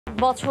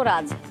বছর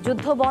আজ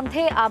যুদ্ধ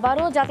বন্ধে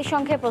আবারও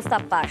জাতিসংঘে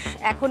প্রস্তাব পাস।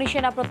 এখনই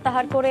সেনা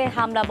প্রত্যাহার করে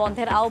হামলা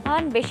বন্ধের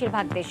আহ্বান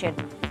বেশিরভাগ দেশের।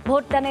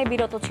 ভোটদানে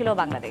বিরত ছিল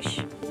বাংলাদেশ।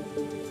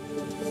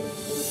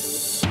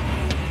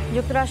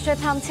 যুক্তরাষ্ট্রে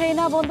থামছেই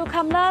না বন্দুক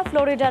হামলা।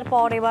 ফ্লোরিডার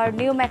পর এবার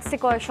নিউ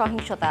মেক্সিকোয়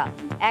সহিংসতা।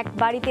 এক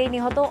বাড়িতেই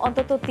নিহত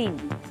অন্তত ৩।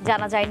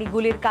 জানা যায়নি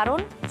গুলির কারণ,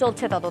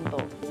 চলছে তদন্ত।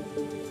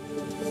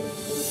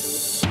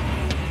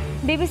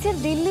 বিবিসির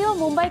দিল্লি ও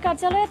মুম্বাই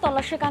কার্যালয়ে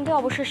তল্লাশি কাণ্ডে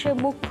অবশেষে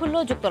মুখ খুলল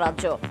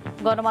যুক্তরাজ্য।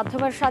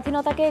 গণমাধ্যমের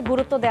স্বাধীনতাকে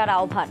গুরুত্ব দেওয়ার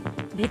আহ্বান।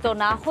 ভীত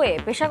না হয়ে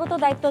পেশাগত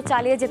দায়িত্ব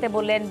চালিয়ে যেতে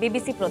বললেন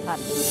বিবিসি প্রধান।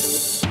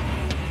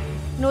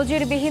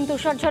 নজিরবিহীন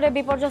তুষারঝড়ে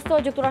বিপর্যস্ত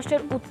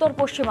যুক্তরাষ্ট্রের উত্তর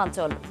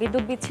পশ্চিমাঞ্চল।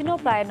 বিদ্যুৎ বিচ্ছিন্ন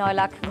প্রায় ৯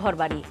 লাখ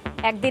ঘরবাড়ি।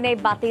 একদিনেই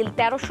বাতিল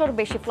 ১৩০০-র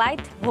বেশি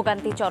ফ্লাইট,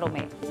 ভোগান্তি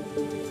চরমে।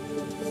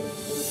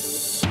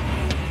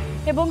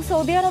 এবং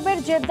সৌদি আরবের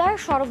জেদ্দায়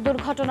সড়ক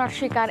দুর্ঘটনার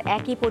শিকার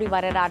একই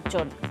পরিবারের ৮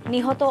 জন।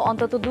 নিহত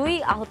অন্তত ২,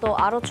 আহত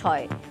আরও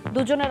 ৬।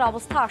 দুজনের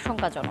অবস্থা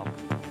আশঙ্কাজনক।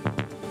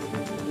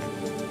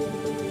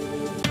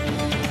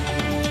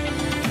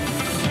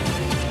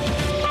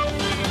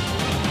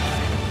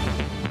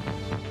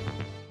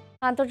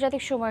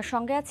 আন্তর্জাতিক সময়ের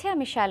সঙ্গে আছে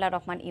আমি শায়লা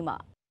রহমান ইমা।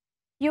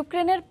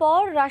 ইউক্রেনের পর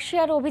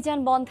রাশিয়ার অভিযান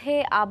বন্ধে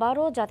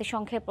আবারও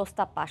জাতিসংঘে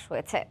প্রস্তাব পাশ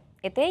হয়েছে।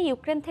 এতে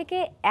ইউক্রেন থেকে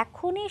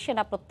এখনই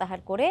সেনা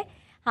প্রত্যাহার করে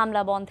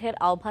হামলা বন্ধের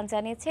আহ্বান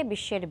জানিয়েছে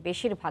বিশ্বের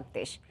বেশিরভাগ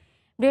দেশ।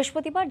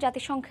 বৃহস্পতিবার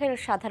জাতিসংঘের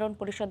সাধারণ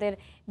পরিষদের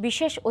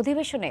বিশেষ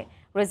অধিবেশনে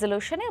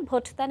রেজলিউশনে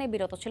ভোটদানে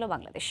বিরত ছিল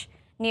বাংলাদেশ।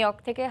 নিউ ইয়র্ক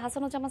থেকে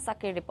হাসানুজ্জামান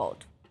সাকির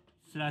রিপোর্ট।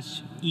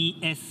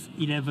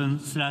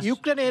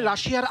 ইউক্রেনে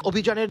রাশিয়ার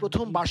অভিযানের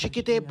প্রথম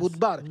বার্ষিকীতে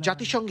বুধবার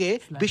জাতিসংঘে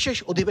বিশেষ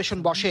অধিবেশন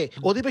বসে।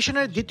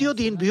 অধিবেশনের দ্বিতীয়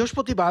দিন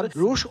বৃহস্পতিবার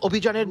রুশ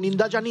অভিযানের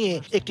নিন্দা জানিয়ে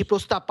একটি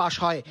প্রস্তাব পাশ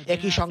হয়।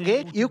 একই সঙ্গে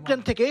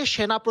ইউক্রেন থেকে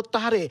সেনা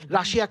প্রত্যাহারে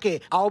রাশিয়াকে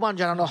আহ্বান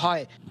জানানো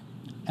হয়।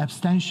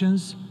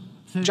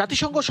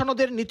 জাতিসংঘ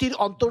সনদের নীতির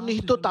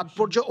অন্তর্নিহিত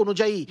তাৎপর্য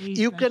অনুযায়ী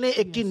ইউক্রেনে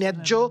একটি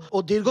ন্যায্য ও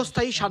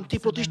দীর্ঘস্থায়ী শান্তি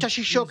প্রতিষ্ঠা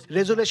শীর্ষক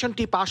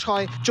রেজুলেশনটি পাশ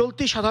হয়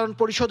চলতি সাধারণ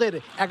পরিষদের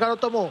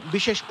 ১১তম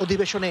বিশেষ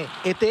অধিবেশনে।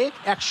 এতে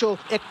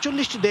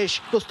 ১৪১টি দেশ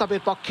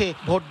প্রস্তাবের পক্ষে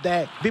ভোট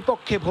দেয়,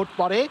 বিপক্ষে ভোট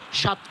পড়ে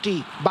 ৭টি।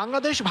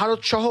 বাংলাদেশ,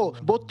 ভারত সহ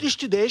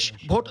 ৩২টি দেশ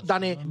ভোট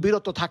দানে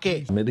বিরত থাকে।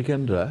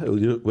 আমেরিকানরা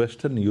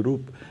ওয়েস্টার্ন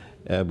ইউরোপ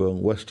এবং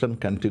ওয়েস্টার্ন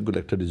কান্ট্রিগুলো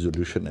একটা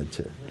রেজলিউশন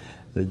আছে।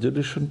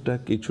 রেজলিউশনটা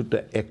কিছুটা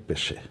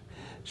একপেশে,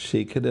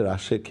 সেইখানে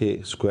রাশিয়াকে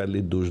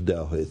স্কোয়ারলি দোষ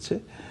দেওয়া হয়েছে।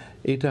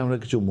 এটা আমরা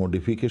কিছু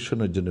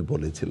মডিফিকেশনের জন্য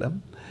বলেছিলাম,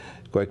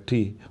 কয়েকটি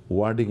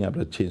ওয়ার্ডিং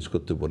আমরা চেঞ্জ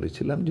করতে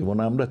বলেছিলাম। যেমন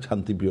আমরা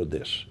শান্তিপ্রিয়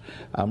দেশ,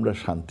 আমরা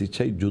শান্তি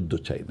চাই, যুদ্ধ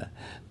চাই না।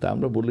 তা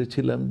আমরা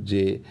বলেছিলাম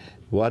যে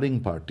wiring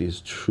parties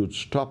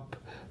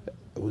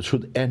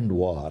should and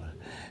war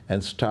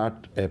and start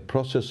a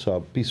process of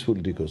peaceful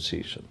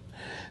negotiation.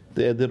 তো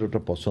এদের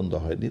ওটা পছন্দ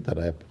হয়নি,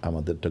 তারা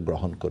আমাদেরটা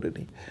গ্রহণ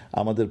করেনি।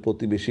 আমাদের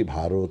প্রতিবেশী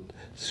ভারত,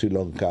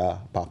 শ্রীলঙ্কা,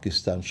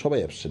 পাকিস্তান সবাই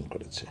অ্যাবসেন্ট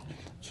করেছে।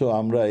 সো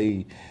আমরা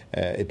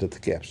এটা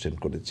থেকে অ্যাবসেন্ট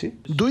করেছি।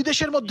 দুই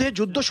দেশের মধ্যে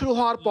যুদ্ধ শুরু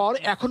হওয়ার পর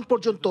এখন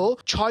পর্যন্ত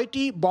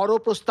 ৬টি বড়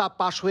প্রস্তাব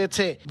পাশ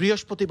হয়েছে।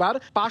 বৃহস্পতিবার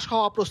পাশ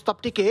হওয়া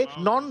প্রস্তাবটিকে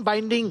নন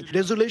বাইন্ডিং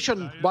রেজুলেশন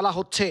বলা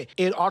হচ্ছে।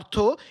 এর অর্থ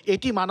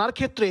এটি মানার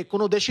ক্ষেত্রে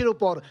কোনো দেশের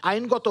উপর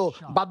আইনগত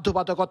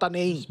বাধ্যবাধকতা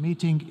নেই।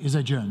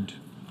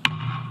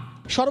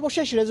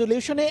 সর্বশেষ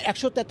রেজলিউশনে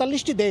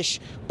 ১৪৩টি দেশ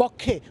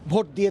পক্ষে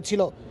ভোট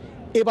দিয়েছিল।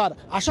 এবার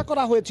আশা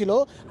করা হয়েছিল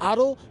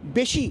আরও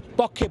বেশি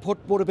পক্ষে ভোট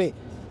পড়বে,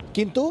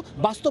 কিন্তু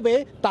বাস্তবে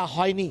তা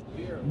হয়নি।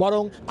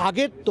 বরং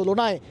আগের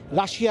তুলনায়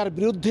রাশিয়ার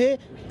বিরুদ্ধে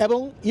এবং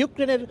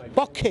ইউক্রেনের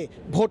পক্ষে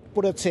ভোট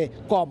পড়েছে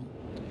কম।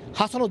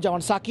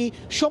 হাসানুজ্জামান সাকি,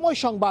 সময়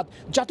সংবাদ,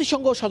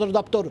 জাতিসংঘ সদর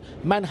দপ্তর,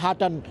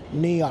 ম্যানহাটন,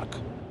 নিউ ইয়র্ক।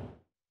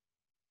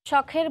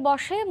 শখের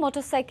বশে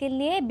মোটরসাইকেল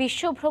নিয়ে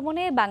বিশ্ব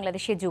ভ্রমণে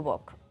বাংলাদেশি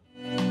যুবক।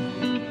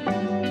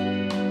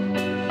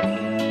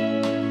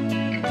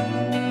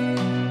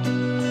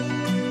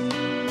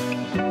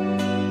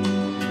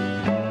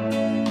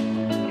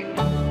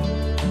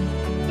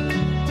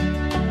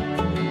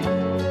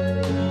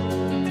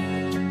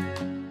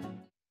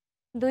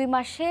 ২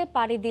 মাসে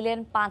পাড়ি দিলেন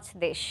 ৫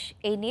 দেশ।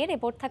 এই নিয়ে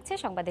রিপোর্ট থাকছে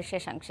সংবাদের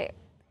শেষাংশে।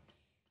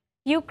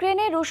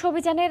 ইউক্রেনে রুশ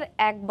অভিযানের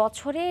 ১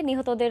 বছরে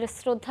নিহতদের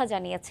শ্রদ্ধা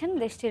জানিয়েছেন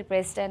দেশটির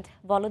প্রেসিডেন্ট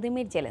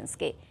ভলোদিমির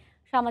জেলেনস্কি।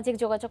 সামাজিক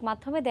যোগাযোগ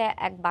মাধ্যমে দেয়া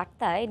এক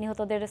বার্তায়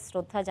নিহতদের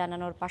শ্রদ্ধা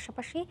জানানোর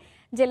পাশাপাশি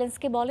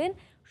জেলেনস্কি বলেন,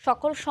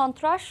 সকল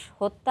সন্ত্রাস,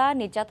 হত্যা,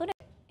 নির্যাতনে।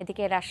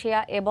 এদিকে রাশিয়া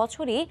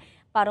এবছরই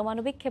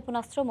পারমাণবিক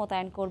ক্ষেপণাস্ত্র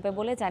মোতায়েন করবে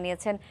বলে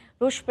জানিয়েছেন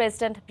রুশ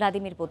প্রেসিডেন্ট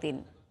ভ্লাদিমির পুতিন।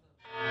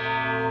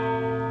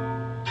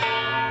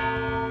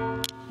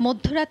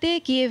 মধ্যরাতে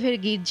কিয়েভের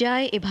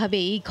গির্জায়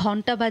এভাবেই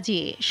ঘণ্টা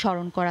বাজিয়ে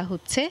স্মরণ করা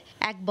হচ্ছে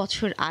 ১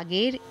 বছর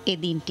আগের এ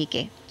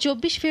দিনটিকে।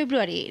 ২৪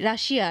 ফেব্রুয়ারি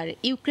রাশিয়ার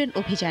ইউক্রেন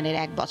অভিযানের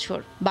 ১ বছর।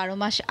 ১২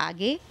 মাস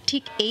আগে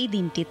ঠিক এই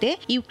দিনটিতে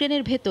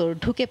ইউক্রেনের ভেতর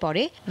ঢুকে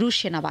পড়ে রুশ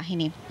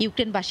সেনাবাহিনী।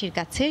 ইউক্রেনবাসীর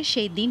কাছে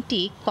সেই দিনটি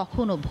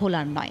কখনো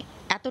ভোলার নয়।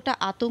 এতটা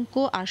আতঙ্ক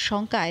আর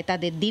শঙ্কায়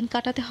তাদের দিন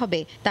কাটাতে হবে,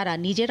 তারা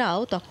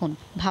নিজেরাও তখন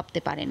ভাবতে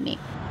পারেননি।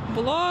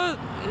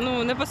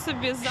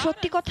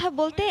 সত্যি কথা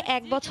বলতে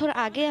 1 বছর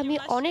আগে আমি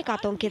অনেক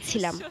আতঙ্কে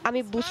ছিলাম।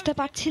 আমি বুঝতে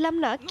পারছিলাম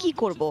না কি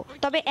করব।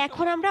 তবে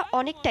এখন আমরা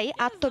অনেকটাই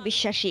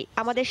আত্মবিশ্বাসী।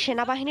 আমাদের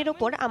সেনাবাহিনীর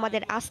ওপর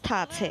আমাদের আস্থা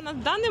আছে।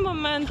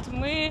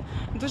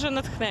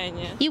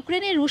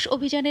 ইউক্রেনে রুশ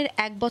অভিযানের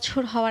 1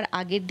 বছর হওয়ার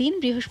আগের দিন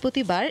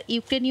বৃহস্পতিবার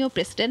ইউক্রেনীয়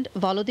প্রেসিডেন্ট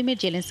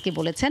ভলোদিমির জেলেনস্কি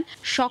বলেছেন,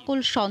 সকল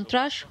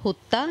সন্ত্রাস,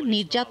 হত্যা,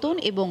 নির্যাতন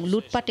এবং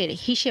লুটপাটের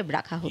হিসেব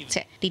রাখা হচ্ছে।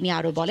 তিনি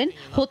আরও বলেন,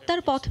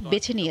 হত্যার পথ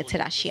বেছে নিয়েছে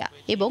রাশিয়া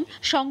এবং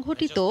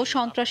সংঘটিত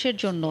সন্ত্রাসের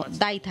জন্য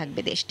দায়ী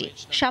থাকবে দেশটি।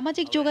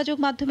 সামাজিক যোগাযোগ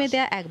মাধ্যমে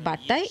দেয়া এক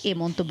বার্তায় এ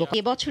মন্তব্য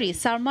এবছরই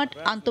সার্মাট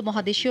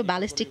আন্তঃমহাদেশীয়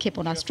ব্যালিস্টিক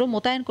ক্ষেপণাস্ত্র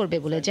মোতায়েন করবে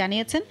বলে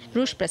জানিয়েছেন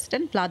রুশ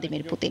প্রেসিডেন্ট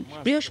ভ্লাদিমির পুতিন।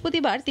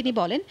 বৃহস্পতিবার তিনি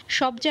বলেন,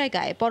 সব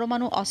জায়গায়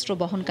পরমাণু অস্ত্র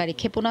বহনকারী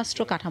ক্ষেপণাস্ত্র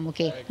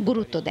কাঠামোকে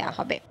গুরুত্ব দেওয়া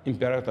হবে।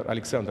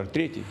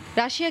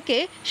 রাশিয়াকে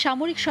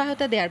সামরিক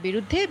সহায়তা দেওয়ার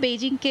বিরুদ্ধে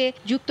বেইজিংকে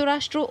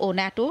যুক্তরাষ্ট্র ও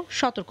ন্যাটো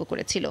সতর্ক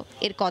করেছিল।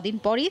 এর কদিন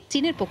পরই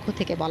চীনের পক্ষ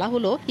থেকে বলা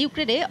হলো,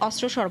 ইউক্রেনে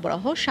অস্ত্র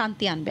সরবরাহ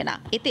শান্তি আনবে না,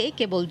 এতে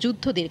কেবল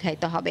যুদ্ধ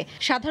দীর্ঘায়িত হবে।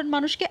 সাধারণ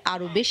মানুষকে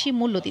আরও বেশি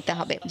মূল্য দিতে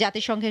হবে।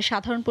 জাতিসংঘের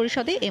সাধারণ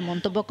পরিষদে এ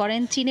মন্তব্য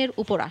করেন চীনের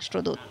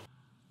উপরাষ্ট্রদূত।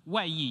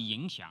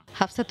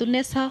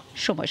 হাফসাতুন্নেসা,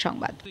 সময়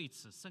সংবাদ।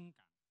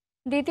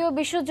 দ্বিতীয়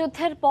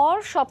বিশ্বযুদ্ধের পর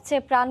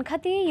সবচেয়ে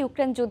প্রাণঘাতী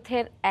ইউক্রেন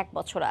যুদ্ধের 1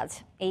 বছর আজ।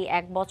 এই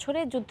 1 বছরে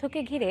যুদ্ধকে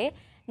ঘিরে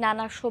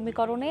নানা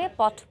সমীকরণে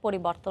পথ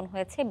পরিবর্তন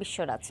হয়েছে বিশ্ব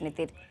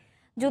রাজনীতির।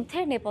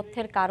 যুদ্ধের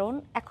নেপথ্যের কারণ,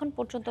 এখন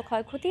পর্যন্ত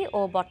ক্ষয়ক্ষতি ও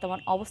বর্তমান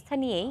অবস্থা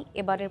নিয়েই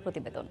এবারের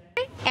প্রতিবেদন।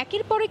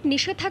 একের পর এক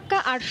নিষেধাজ্ঞা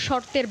আর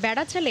শর্তের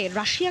বেড়াচালে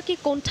রাশিয়াকে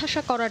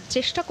কোণঠাসা করার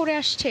চেষ্টা করে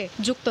আসছে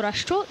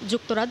যুক্তরাষ্ট্র,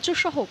 যুক্তরাজ্য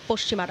সহ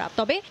পশ্চিমারা।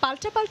 তবে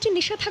পাল্টাপাল্টি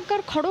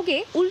নিষেধাজ্ঞার খড়গে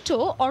উল্টো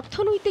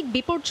অর্থনৈতিক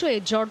বিপর্যয়ে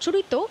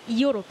জর্জরিত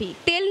ইউরোপই।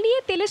 তেল নিয়ে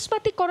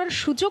তেলেস্পাতি করার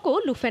সুযোগও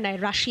লুফে নেয়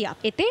রাশিয়া।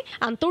 এতে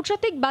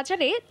আন্তর্জাতিক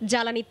বাজারে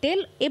জ্বালানি তেল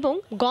এবং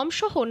গম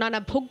সহ নানা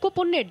ভোগ্য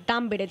পণ্যের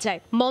দাম বেড়ে যায়।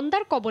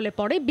 মন্দার কবলে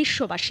পড়ে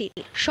বিশ্ববাসী।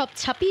 সব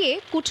ছাপিয়ে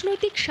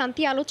কূটনৈতিক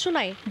শান্তি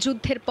আলোচনায়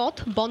যুদ্ধের পথ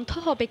বন্ধ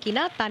হবে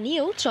কিনা তা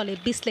নিয়েও চলে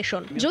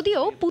বিশ্লেষণ।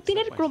 যদিও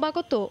পুতিনের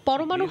ক্রমাগত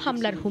পরমাণু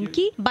হামলার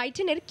হুমকি,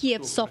 বাইডেনের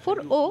কিয়েভ সফর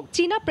ও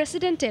চীনা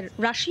প্রেসিডেন্টের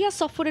রাশিয়া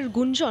সফরের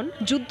গুঞ্জন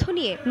যুদ্ধ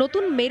নিয়ে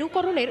নতুন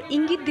মেরুকরণের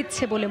ইঙ্গিত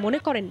দিচ্ছে বলে মনে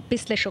করেন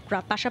বিশ্লেষকরা।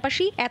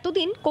 পাশাপাশি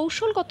এতদিন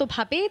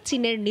কৌশলগতভাবে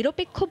চীনের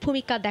নিরপেক্ষ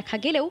ভূমিকা দেখা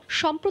গেলেও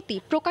সম্প্রতি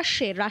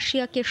প্রকাশ্যে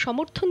রাশিয়াকে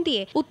সমর্থন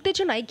দিয়ে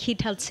উত্তেজনায় ঘি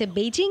ঢালছে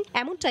বেইজিং,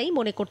 এমনটাই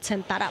মনে করছেন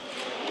তারা।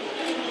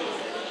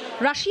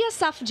 রাশিয়া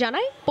সাফ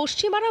জানায়,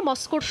 পশ্চিমারা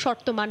মস্কোর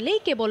শর্ত মানলেই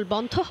কেবল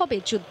বন্ধ হবে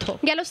যুদ্ধ।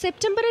 গেল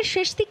সেপ্টেম্বরের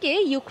শেষ দিকে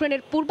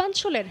ইউক্রেনের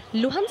পূর্বাঞ্চলের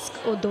লুহান্স্ক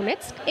ও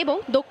দোনেৎস্ক এবং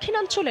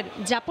দক্ষিণাঞ্চলের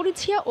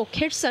জাপোরিঝিয়া ও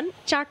খেরসন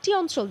 4টি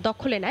অঞ্চল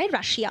দখলে নেয়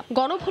রাশিয়া।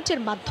 গণভোটের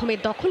মাধ্যমে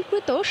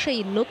দখলকৃত সেই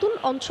নতুন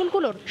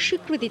অঞ্চলগুলোর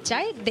স্বীকৃতি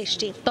চায়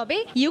দেশটি। তবে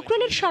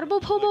ইউক্রেনের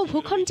সার্বভৌম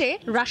ভূখণ্ডে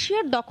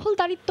রাশিয়ার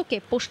দখলদারিত্বকে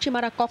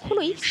পশ্চিমারা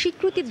কখনোই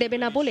স্বীকৃতি দেবে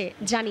না বলে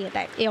জানিয়ে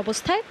দেয়। এ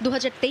অবস্থায়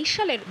 2023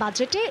 সালের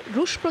বাজেটে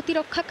রুশ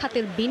প্রতিরক্ষা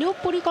খাতের বিনিয়োগ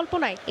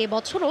পরিকল্পনায়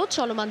এবছরও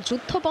চলমান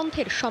যুদ্ধ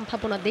বন্ধের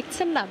সম্ভাবনা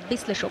দেখছেন না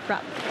বিশ্লেষকরা।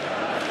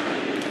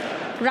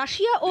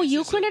 রাশিয়া ও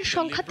ইউক্রেনের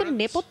সংঘাতের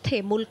নেপথ্যে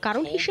মূল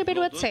কারণ হিসেবে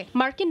রয়েছে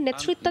মার্কিন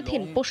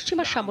নেতৃত্বাধীন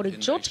পশ্চিমা সামরিক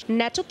জোট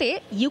ন্যাটোতে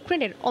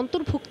ইউক্রেনের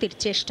অন্তর্ভুক্তির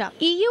চেষ্টা।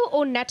 ইইউ ও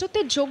ন্যাটোতে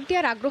যোগ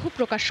দেওয়ার আগ্রহ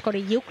প্রকাশ করে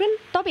ইউক্রেন।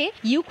 তবে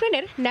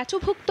ইউক্রেনের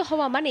ন্যাটোভুক্ত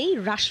হওয়া মানেই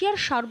রাশিয়ার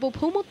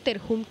সার্বভৌমত্বের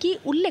হুমকি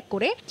উল্লেখ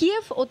করে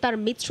কিয়েভ ও তার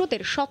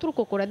মিত্রদের সতর্ক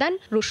করে দেন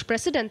রুশ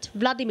প্রেসিডেন্ট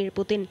ভ্লাদিমির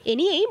পুতিন। এ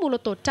নিয়েই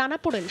মূলত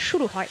টানাপোড়েন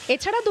শুরু হয়।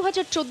 এছাড়া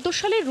 2014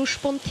 সালে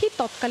রুশপন্থী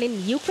তৎকালীন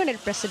ইউক্রেনের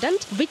প্রেসিডেন্ট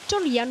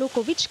ভিক্টর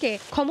ইয়ানুকোভিচকে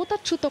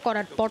ক্ষমতাচ্যুত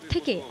করার পর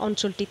থেকে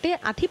অঞ্চলটিতে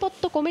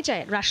আধিপত্য কমে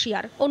যায়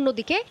রাশিয়ার।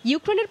 অন্যদিকে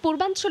ইউক্রেনের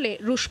পূর্বাঞ্চলে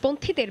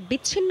রুশপন্থীদের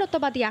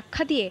বিচ্ছিন্নতাবাদী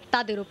আখ্যা দিয়ে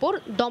তাদের উপর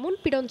দমন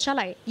পীড়ন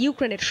চালায়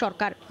ইউক্রেনের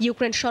সরকার।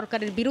 ইউক্রেন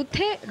সরকারের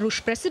বিরুদ্ধে রুশ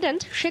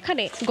প্রেসিডেন্ট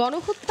সেখানে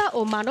গণহত্যা ও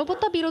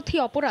মানবতা বিরোধী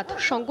অপরাধ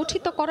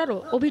সংগঠিত করারও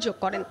অভিযোগ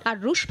করেন। আর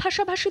রুশ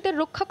ভাষাভাষীদের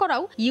রক্ষা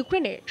করাও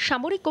ইউক্রেনে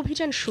সামরিক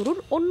অভিযান শুরুর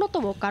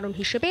অন্যতম কারণ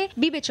হিসেবে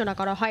বিবেচনা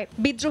করা হয়।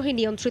 বিদ্রোহী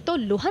নিয়ন্ত্রিত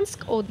লুহান্স্ক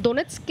ও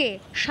দোনেৎস্ককে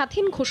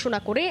স্বাধীন ঘোষণা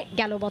করে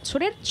গেল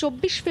বছরের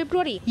 24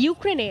 ফেব্রুয়ারি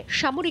ইউক্রেনে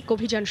সামরিক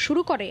অভিযান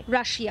শুরু করে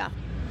রাশিয়া।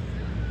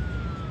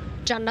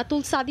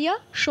 জান্নাতুল সাদিয়া,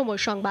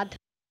 সময় সংবাদ।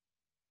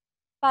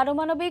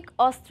 পারমাণবিক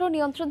অস্ত্র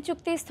নিয়ন্ত্রণ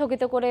চুক্তি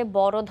স্থগিত করে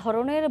বড়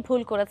ধরনের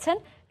ভুল করেছেন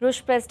রুশ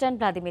প্রেসিডেন্ট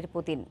ভ্লাদিমির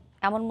পুতিন,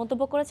 এমন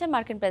মন্তব্য করেছেন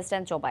মার্কিন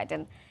প্রেসিডেন্ট জো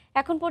বাইডেন।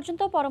 এখন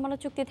পর্যন্ত পরমাণু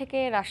চুক্তি থেকে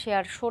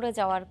রাশিয়ার সরে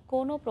যাওয়ার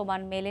কোনো প্রমাণ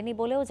মেলেনি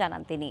বলেও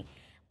জানান তিনি।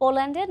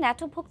 পোল্যান্ডে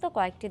ন্যাটোভুক্ত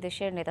কয়েকটি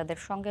দেশের নেতাদের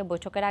সঙ্গে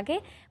বৈঠকের আগে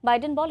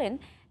বাইডেন বলেন,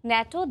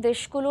 ন্যাটো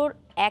দেশগুলোর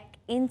 1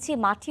 ইঞ্চি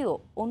মাটিও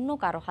অন্য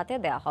কারো হাতে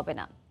দেওয়া হবে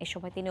না। এ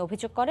সময় তিনি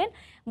অভিযোগ করেন,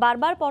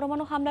 বারবার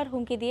পরমাণু হামলার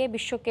হুমকি দিয়ে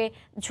বিশ্বকে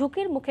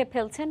ঝুঁকির মুখে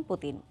ফেলছেন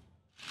পুতিন।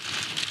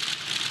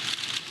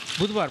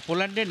 বুধবার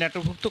পোল্যান্ডে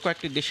ন্যাটোভুক্ত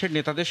কয়েকটি দেশের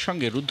নেতাদের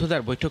সঙ্গে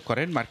রুদ্ধদ্বার বৈঠক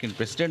করেন মার্কিন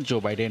প্রেসিডেন্ট জো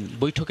বাইডেন।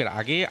 বৈঠকের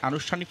আগে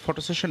আনুষ্ঠানিক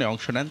ফটো সেশনে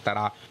অংশ নেন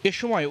তারা। এ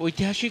সময়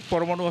ঐতিহাসিক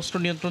পরমাণু অস্ত্র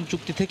নিয়ন্ত্রণ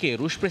চুক্তি থেকে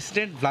রুশ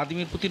প্রেসিডেন্ট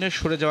ভ্লাদিমির পুতিনের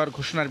সরে যাওয়ার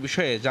ঘোষণার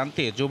বিষয়ে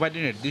জানতে জো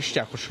বাইডেনের দৃষ্টি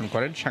আকর্ষণ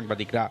করেন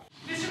সাংবাদিকরা।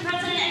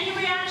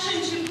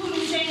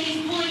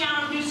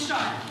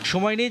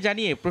 সময় নেই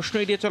জানিয়ে প্রশ্ন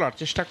এড়িয়ে চলার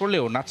চেষ্টা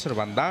করলেও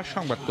নাছোড়বান্দা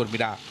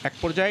সংবাদকর্মীরা। এক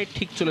পর্যায়ে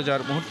ঠিক চলে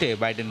যাওয়ার মুহূর্তে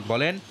বাইডেন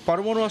বলেন,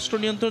 পরমাণু অস্ত্র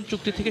নিয়ন্ত্রণ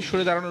চুক্তি থেকে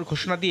সরে দাঁড়ানোর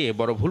ঘোষণা দিয়ে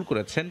বড় ভুল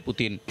করেছেন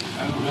পুতিন।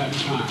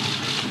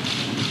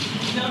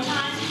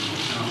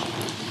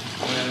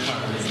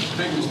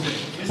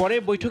 পরে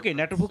বৈঠকে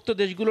ন্যাটোভুক্ত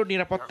দেশগুলোর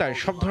নিরাপত্তায়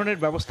সব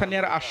ধরনের ব্যবস্থা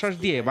নেওয়ার আশ্বাস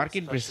দিয়ে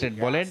মার্কিন প্রেসিডেন্ট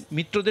বলেন,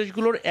 মিত্র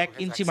দেশগুলোর 1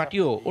 ইঞ্চি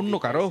মাটিও অন্য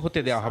কারো হতে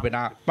দেওয়া হবে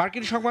না।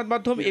 মার্কিন সংবাদ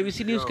মাধ্যম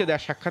এবিসি নিউজকে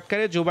দেওয়া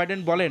সাক্ষাৎকারে জো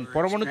বাইডেন বলেন,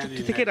 পরমাণু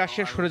চুক্তি থেকে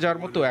রাশিয়া সরে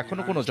যাওয়ার মতো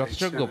এখনো কোনো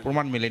যথাযোগ্য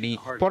প্রমাণ মেলেনি।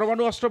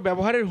 পরমাণু অস্ত্র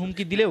ব্যবহারের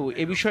হুমকি দিলেও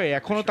এ বিষয়ে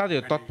এখনো তাদের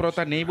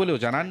তৎপরতা নেই বলেও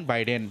জানান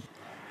বাইডেন।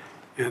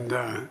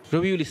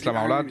 রবিউল ইসলাম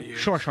আওলাদ,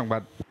 সময়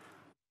সংবাদ।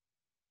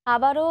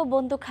 আবারও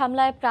বন্দুক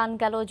হামলায় প্রাণ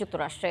গেল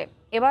যুক্তরাষ্ট্রে।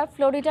 এবার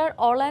ফ্লোরিডার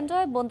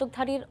অরল্যান্ডোয়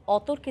বন্দুকধারীর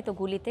অতর্কিত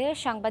গুলিতে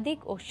সাংবাদিক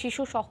ও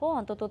শিশুসহ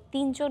অন্তত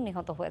 3 জন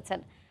নিহত হয়েছেন।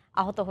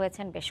 আহত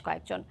হয়েছেন বেশ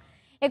কয়েকজন।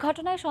 এ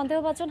ঘটনায়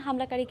সন্দেহভাজন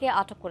হামলাকারীকে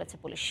আটক করেছে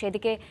পুলিশ।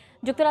 এদিকে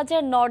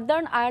যুক্তরাজ্যের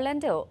নর্দার্ন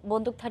আয়ারল্যান্ডেও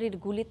বন্দুকধারীর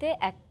গুলিতে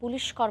এক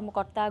পুলিশ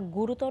কর্মকর্তা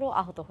গুরুতর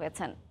আহত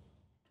হয়েছেন।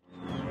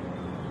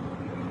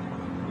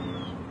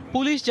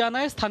 পুলিশ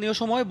জানায়, স্থানীয়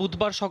সময়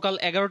বুধবার সকাল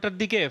 11টার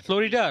দিকে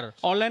ফ্লোরিডার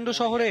অরল্যান্ডো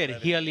শহরের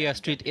হিয়ালিয়া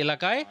স্ট্রিট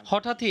এলাকায়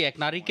হঠাৎই এক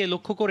নারীকে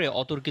লক্ষ্য করে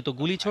অতর্কিত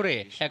গুলি ছোড়ে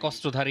এক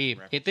অস্ত্রধারী।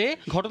 এতে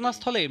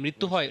ঘটনাস্থলে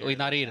মৃত্যু হয় ওই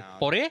নারীর।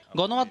 পরে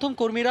গণমাধ্যম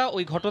কর্মীরা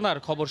ওই ঘটনার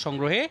খবর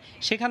সংগ্রহে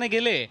সেখানে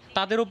গেলে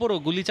তাদের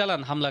উপরও গুলি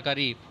চালান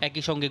হামলাকারী।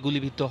 একই সঙ্গে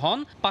গুলিবিদ্ধ হন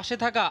পাশে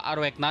থাকা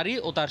আরও এক নারী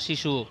ও তার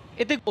শিশু।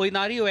 এতে ওই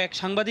নারী ও এক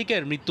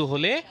সাংবাদিকের মৃত্যু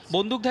হলে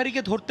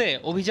বন্দুকধারীকে ধরতে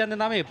অভিযানে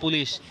নামে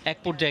পুলিশ। এক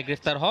পর্যায়ে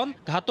গ্রেফতার হন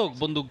ঘাতক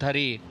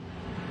বন্দুকধারী।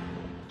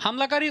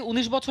 হামলাকারী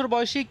 19 বছর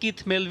বয়সী কিথ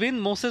মেলভিন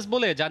মোসেস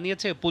বলে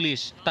জানিয়েছে পুলিশ।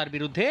 তার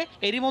বিরুদ্ধে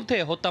এরই মধ্যে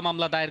হত্যা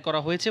মামলা দায়ের করা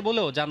হয়েছে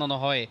বলেও জানানো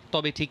হয়।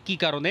 তবে ঠিক কী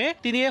কারণে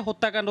তিনি এ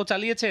হত্যাকাণ্ড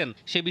চালিয়েছেন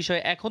সে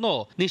বিষয়ে এখনও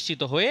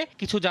নিশ্চিত হয়ে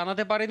কিছু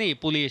জানাতে পারেনি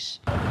পুলিশ।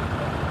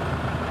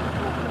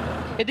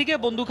 এদিকে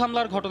বন্দুক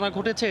হামলার ঘটনা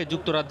ঘটেছে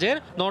যুক্তরাজ্যের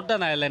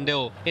নর্দার্ন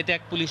আয়ারল্যান্ডেও। এতে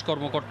এক পুলিশ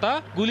কর্মকর্তা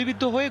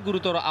গুলিবিদ্ধ হয়ে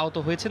গুরুতর আহত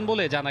হয়েছেন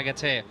বলে জানা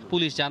গেছে।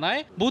 পুলিশ জানায়,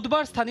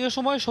 বুধবার স্থানীয়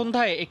সময়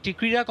সন্ধ্যায় একটি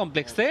ক্রীড়া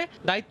কমপ্লেক্সে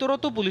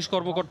দায়িত্বরত পুলিশ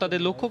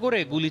কর্মকর্তাদের লক্ষ্য করে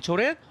গুলি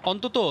ছোড়ে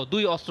অন্তত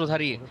 2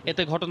 অস্ত্রধারী।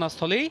 এতে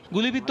ঘটনাস্থলেই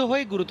গুলিবিদ্ধ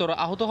হয়ে গুরুতর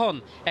আহত হন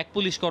এক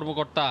পুলিশ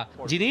কর্মকর্তা,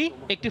 যিনি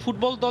একটি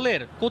ফুটবল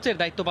দলের কোচের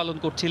দায়িত্ব পালন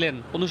করছিলেন।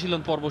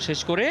 অনুশীলন পর্ব শেষ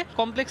করে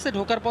কমপ্লেক্সে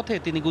ঢোকার পথে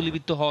তিনি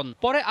গুলিবিদ্ধ হন।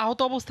 পরে আহত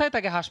অবস্থায়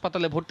তাকে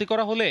হাসপাতালে ভর্তি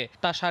করা হলে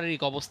তার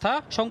শারীরিক অবস্থা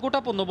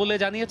সংকটাপন্ন বলে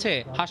জানিয়েছে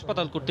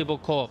হাসপাতাল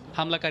কর্তৃপক্ষ।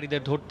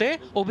 হামলাকারীদের ধরতে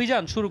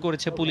অভিযান শুরু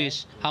করেছে পুলিশ।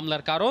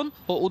 হামলার কারণ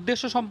ও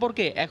উদ্দেশ্য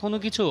সম্পর্কে এখনো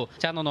কিছু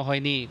জানানো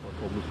হয়নি।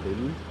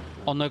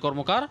 অন্যয়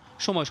কর্মকার,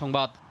 সময়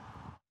সংবাদ।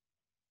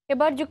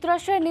 এবার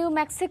যুক্তরাষ্ট্রের নিউ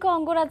মেক্সিকো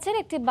অঙ্গরাজ্যের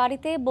একটি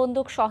বাড়িতে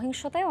বন্দুক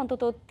সহিংসতায়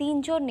অন্তত 3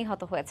 জন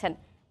নিহত হয়েছেন।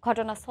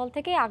 ঘটনাস্থল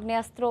থেকে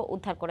আগ্নেয়াস্ত্র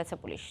উদ্ধার করেছে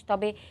পুলিশ।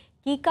 তবে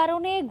কী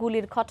কারণে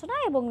গুলির ঘটনা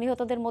এবং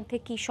নিহতদের মধ্যে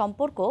কী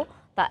সম্পর্ক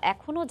তা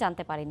এখনও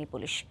জানতে পারেনি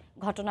পুলিশ।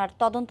 ঘটনার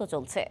তদন্ত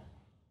চলছে।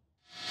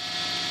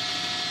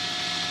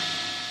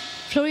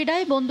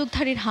 ফ্লোরিডায়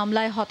বন্দুকধারীর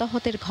হামলায়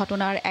হতাহতের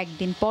ঘটনার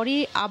একদিন পরই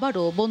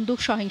আবারও বন্দুক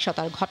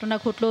সহিংসতার ঘটনা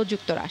ঘটল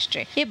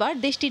যুক্তরাষ্ট্রে। এবার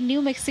দেশটির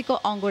নিউ মেক্সিকো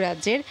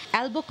অঙ্গরাজ্যের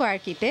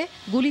অ্যালবুকার্কিতে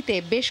গুলিতে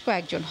বেশ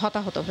কয়েকজন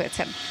হতাহত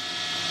হয়েছেন।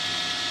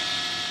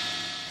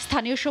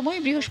 স্থানীয় সময়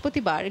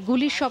বৃহস্পতিবার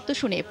গুলির শব্দ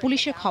শুনে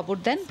পুলিশে খবর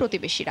দেন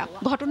প্রতিবেশীরা।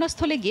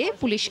 ঘটনাস্থলে গিয়ে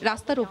পুলিশ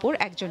রাস্তার উপর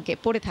একজনকে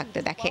পড়ে থাকতে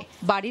দেখে।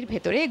 বাড়ির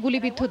ভেতরে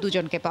গুলিবিদ্ধ 2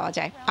 জনকে পাওয়া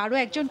যায়। আরও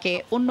একজনকে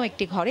অন্য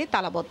একটি ঘরে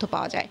তালাবদ্ধ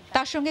পাওয়া যায়।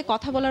 তার সঙ্গে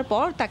কথা বলার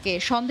পর তাকে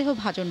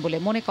সন্দেহভাজন বলে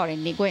মনে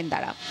করেননি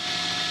গোয়েন্দারা।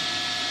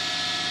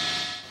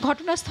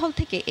 ঘটনাস্থল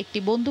থেকে একটি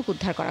বন্দুক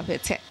উদ্ধার করা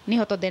হয়েছে।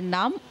 নিহতদের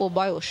নাম ও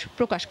বয়স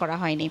প্রকাশ করা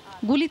হয়নি।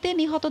 গুলিতে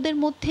নিহতদের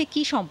মধ্যে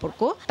কী সম্পর্ক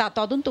তা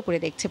তদন্ত করে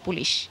দেখছে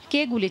পুলিশ।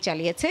 কে গুলি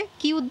চালিয়েছে,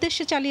 কী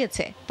উদ্দেশ্যে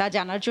চালিয়েছে তা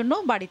জানার জন্য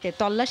বাড়িতে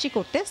তল্লাশি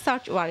করতে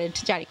সার্চ ওয়ারেন্ট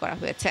জারি করা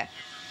হয়েছে।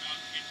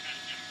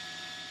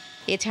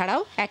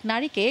 এছাড়াও এক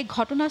নারীকে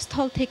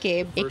ঘটনাস্থল থেকে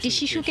একটি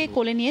শিশুকে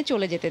কোলে নিয়ে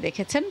চলে যেতে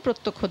দেখেছেন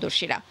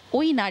প্রত্যক্ষদর্শীরা।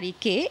 ওই নারী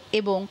কে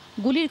এবং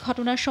গুলির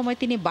ঘটনার সময়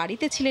তিনি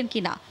বাড়িতে ছিলেন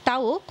কিনা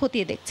তাও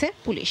খতিয়ে দেখছে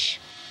police.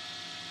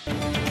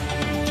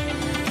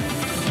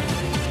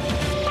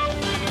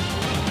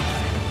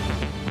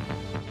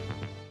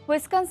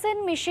 Wisconsin,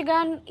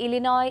 Michigan,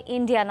 Illinois,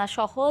 Indiana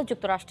সহ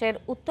যুক্তরাষ্ট্রের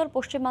উত্তর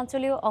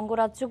পশ্চিমাঞ্চলীয়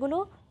অঙ্গরাজ্যগুলো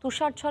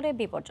তুষারঝড়ে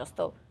বিপর্যস্ত।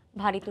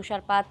 ভারী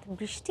তুষারপাত,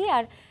 বৃষ্টি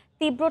আর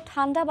তীব্র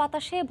ঠান্ডা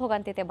বাতাসে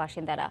ভোগান্তিতে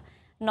বাসিন্দারা।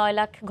 9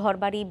 লাখ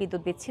ঘরবাড়ি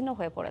বিদ্যুৎ বিচ্ছিন্ন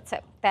হয়ে পড়েছে।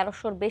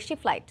 1300-র বেশি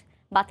ফ্লাইট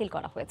বাতিল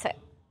করা হয়েছে।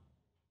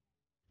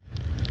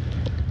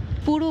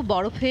 পুরো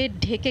বরফে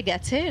ঢেকে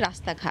গেছে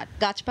রাস্তাঘাট।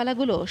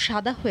 গাছপালাগুলো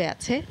সাদা হয়ে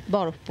আছে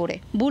বরফ পড়ে।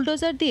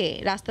 বুলডোজার দিয়ে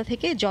রাস্তা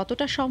থেকে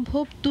যতটা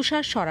সম্ভব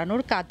তুষার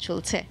সরানোর কাজ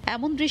চলছে।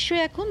 এমন দৃশ্য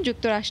এখন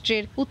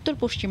যুক্তরাষ্ট্রের উত্তর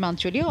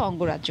পশ্চিমাঞ্চলীয়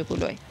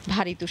অঙ্গরাজ্যগুলোয়।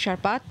 ভারী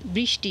তুষারপাত,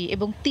 বৃষ্টি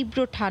এবং তীব্র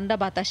ঠান্ডা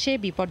বাতাসে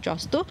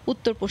বিপর্যস্ত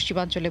উত্তর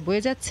পশ্চিমাঞ্চলে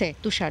বয়ে যাচ্ছে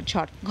তুষার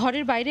ঝড়।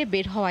 ঘরের বাইরে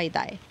বের হওয়াই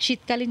দায়।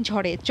 শীতকালীন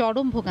ঝড়ে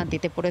চরম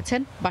ভোগান্তিতে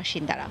পড়েছেন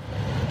বাসিন্দারা।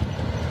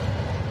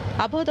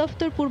 আবহাওয়া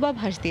দফতর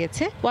পূর্বাভাস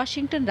দিয়েছে,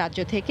 ওয়াশিংটন রাজ্য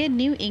থেকে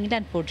নিউ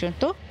ইংল্যান্ড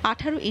পর্যন্ত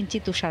 18 ইঞ্চি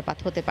তুষারপাত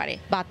হতে পারে।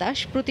 বাতাস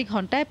প্রতি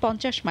ঘন্টায়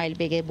 50 মাইল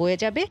বেগে বয়ে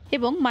যাবে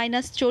এবং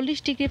 -40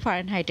 ডিগ্রি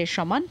ফারেনহাইটের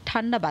সমান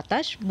ঠান্ডা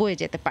বাতাস বয়ে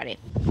যেতে পারে।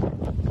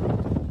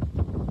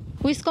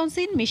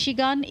 উইসকনসিন,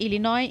 মিশিগান,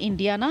 ইলিনয়,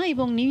 ইন্ডিয়ানা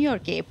এবং নিউ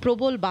ইয়র্কে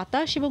প্রবল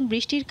বাতাস এবং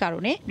বৃষ্টির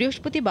কারণে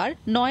বৃহস্পতিবার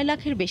 9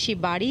 লাখের বেশি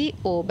বাড়ি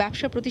ও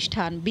ব্যবসা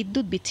প্রতিষ্ঠান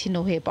বিদ্যুৎ বিচ্ছিন্ন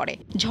হয়ে পড়ে।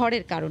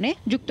 ঝড়ের কারণে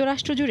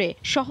যুক্তরাষ্ট্র জুড়ে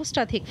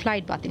সহস্রাধিক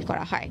ফ্লাইট বাতিল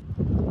করা হয়।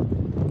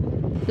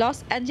 লস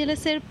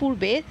অ্যাঞ্জেলেসের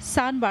পূর্বে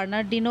সান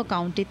বার্নার্ডিনো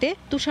কাউন্টিতে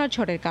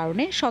তুষারঝড়ের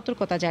কারণে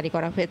সতর্কতা জারি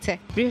করা হয়েছে।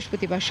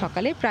 বৃহস্পতিবার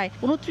সকালে প্রায়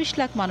 29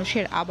 লাখ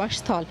মানুষের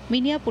আবাসস্থল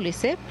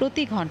মিনিয়াপোলিসে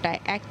প্রতি ঘন্টায়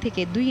 1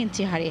 থেকে 2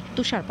 ইঞ্চি হারে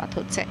তুষারপাত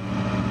হচ্ছে।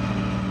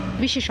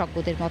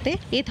 বিশেষজ্ঞদের মতে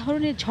এ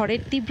ধরনের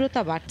ঝড়ের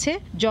তীব্রতা বাড়ছে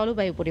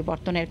জলবায়ু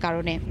পরিবর্তনের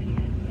কারণে।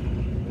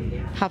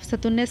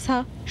 হাফসাতুন্নেসা,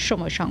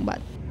 সময় সংবাদ।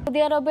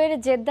 সৌদি আরবের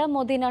জেদ্দা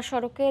মদিনা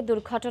সড়কে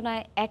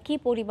দুর্ঘটনায় একই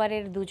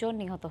পরিবারের 2 জন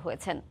নিহত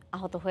হয়েছেন।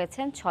 আহত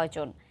হয়েছেন 6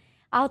 জন।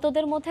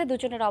 আহতদের মধ্যে 2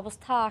 জনের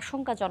অবস্থা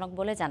আশঙ্কাজনক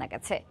বলে জানা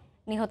গেছে।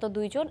 নিহত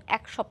 2 জন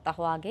 1 সপ্তাহ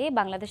আগে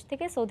বাংলাদেশ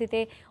থেকে সৌদিতে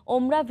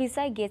ওমরা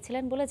ভিসায়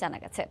গিয়েছিলেন বলে জানা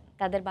গেছে।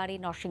 তাদের বাড়ি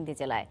নরসিংদী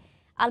জেলায়।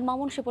 আল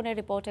মামুন শিপনের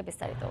রিপোর্টে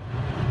বিস্তারিত।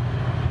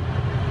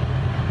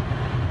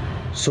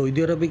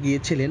 সৌদি আরবে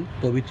গিয়েছিলেন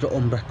পবিত্র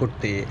ওমরাহ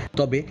করতে,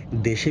 তবে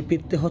দেশে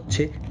ফিরতে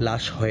হচ্ছে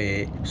লাশ হয়ে।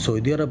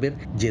 সৌদি আরবের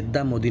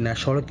জেদ্দা মদিনা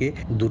সড়কে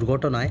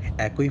দুর্ঘটনায়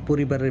একই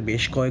পরিবারের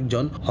বেশ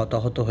কয়েকজন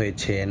হতাহত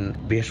হয়েছেন।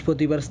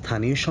 বৃহস্পতিবার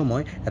স্থানীয়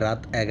সময় রাত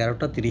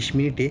 11টা 30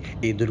 মিনিটে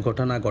এই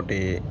দুর্ঘটনা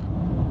ঘটে।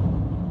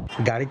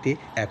 গাড়িতে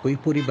একই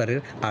পরিবারের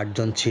 8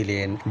 জন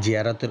ছিলেন।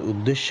 জিয়ারতের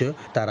উদ্দেশ্য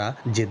তারা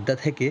জেদ্দা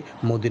থেকে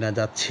মদিনা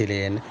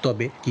যাচ্ছিলেন।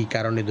 তবে কি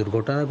কারণে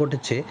দুর্ঘটনা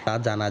ঘটেছে তা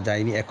জানা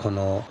যায়নি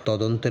এখনো।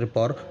 তদন্তের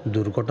পর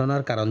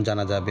দুর্ঘটনার কারণ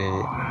জানা যাবে।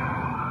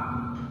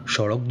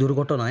 সড়ক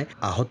দুর্ঘটনায়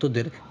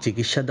আহতদের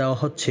চিকিৎসা দেওয়া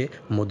হচ্ছে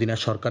মদিনা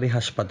সরকারি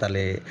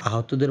হাসপাতালে।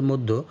 আহতদের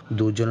মধ্যে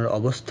 2 জনের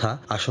অবস্থা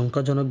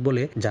আশঙ্কাজনক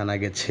বলে জানা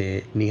গেছে।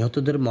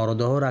 নিহতদের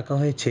মরদেহ রাখা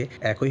হয়েছে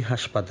একই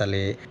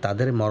হাসপাতালে।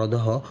 তাদের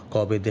মরদেহ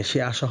কবে দেশে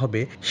আসা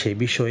হবে সে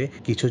বিষয়ে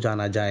কিছু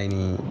জানা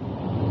যায়নি।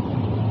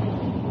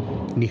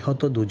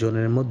 নিহত 2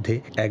 জনের মধ্যে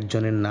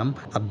একজনের নাম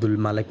আব্দুল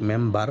মালেক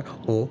মেম্বার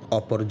ও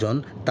অপরজন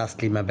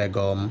তাসলিমা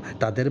বেগম।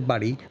 তাদের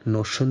বাড়ি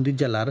নরসিংদী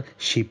জেলার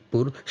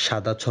শিবপুর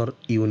সাদাছর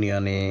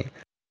ইউনিয়নে।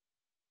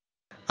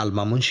 আল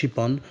মামুন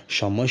শিপন,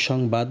 সময়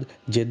সংবাদ,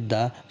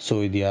 জেদ্দা,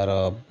 সৌদি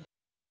আরব।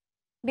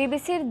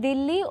 বিবিসির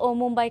দিল্লি ও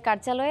মুম্বাই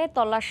কার্যালয়ে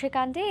তল্লাশি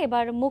কাণ্ডে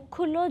এবার মুখ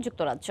খুলল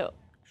যুক্তরাজ্য।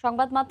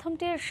 সংবাদ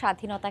মাধ্যমটির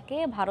স্বাধীনতাকে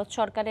ভারত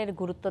সরকারের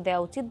গুরুত্ব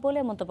দেওয়া উচিত বলে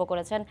মন্তব্য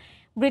করেছেন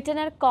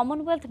ব্রিটেনের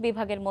কমনওয়েলথ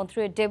বিভাগের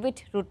মন্ত্রী ডেভিড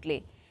রুটলি।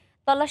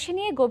 তল্লাশি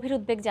নিয়ে গভীর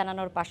উদ্বেগ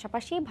জানানোর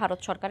পাশাপাশি ভারত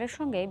সরকারের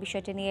সঙ্গে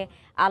বিষয়টি নিয়ে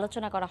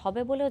আলোচনা করা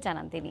হবে বলেও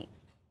জানান তিনি।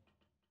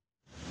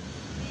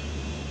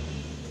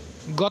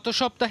 গত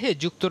সপ্তাহে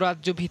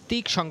যুক্তরাজ্য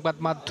ভিত্তিক সংবাদ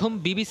মাধ্যম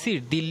বিবিসির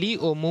দিল্লি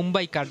ও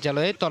মুম্বাই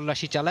কার্যালয়ে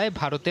তল্লাশি চালায়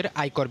ভারতের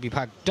আয়কর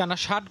বিভাগ। টানা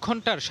 60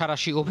 ঘন্টার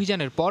সাঁড়াশি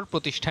অভিযানের পর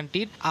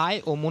প্রতিষ্ঠানটির আয়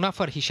ও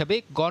মুনাফার হিসাবে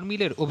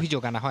গরমিলের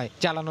অভিযোগ আনা হয়।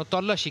 চালানো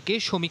তল্লাশিকে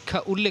সমীক্ষা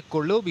উল্লেখ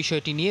করলেও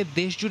বিষয়টি নিয়ে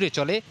দেশজুড়ে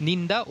চলে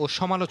নিন্দা ও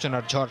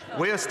সমালোচনার ঝড়।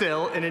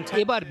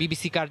 এবার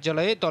বিবিসি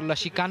কার্যালয়ে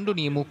তল্লাশি কাণ্ড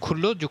নিয়ে মুখ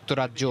খুলল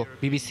যুক্তরাজ্য।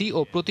 বিবিসি ও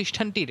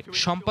প্রতিষ্ঠানটির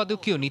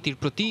সম্পাদকীয় নীতির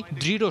প্রতি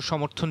দৃঢ়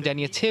সমর্থন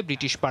জানিয়েছে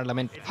British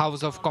parliament.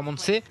 House of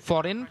কমন্সে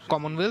foreign,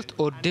 Commonwealth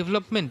O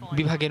development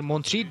বিভাগের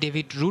মন্ত্রী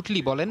ডেভিড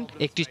রুটলি বলেন,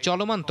 একটি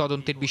চলমান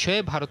তদন্তের বিষয়ে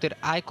ভারতের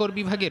আয়কর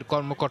বিভাগের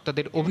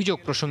কর্মকর্তাদের অভিযোগ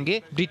প্রসঙ্গে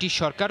ব্রিটিশ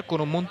সরকার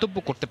কোনো মন্তব্য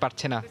করতে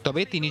পারছে না।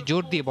 তবে তিনি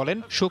জোর দিয়ে বলেন,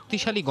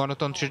 শক্তিশালী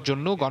গণতন্ত্রের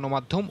জন্য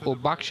গণমাধ্যম ও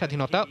বাক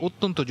স্বাধীনতা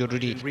অত্যন্ত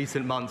জরুরি।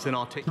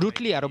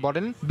 রুটলি আরো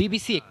বলেন,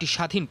 বিবিসি একটি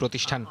স্বাধীন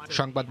প্রতিষ্ঠান।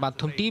 সংবাদ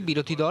মাধ্যমটি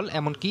বিরোধী দল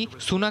এমনকি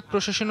সুনাক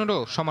প্রশাসনেরও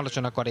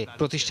সমালোচনা করে।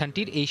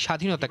 প্রতিষ্ঠানটির এই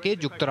স্বাধীনতাকে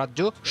যুক্তরাজ্য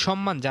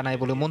সম্মান জানায়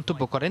বলে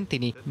মন্তব্য করেন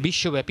তিনি।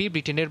 বিশ্বব্যাপী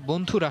ব্রিটেনের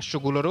বন্ধু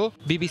রাষ্ট্রগুলোরও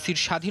বিবিসির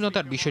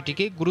স্বাধীনতার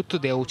বিষয়টিকে গুরুত্ব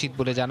দেওয়া উচিত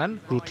বলে জানান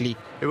রুটলি।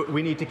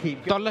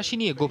 তল্লাশি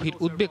নিয়ে গভীর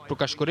উদ্বেগ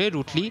প্রকাশ করে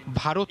রুটলি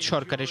ভারত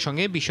সরকারের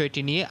সঙ্গে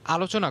বিষয়টি নিয়ে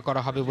আলোচনা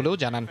করা হবে বলেও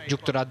জানান।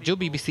 যুক্তরাজ্য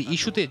বিবিসি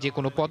ইস্যুতে যে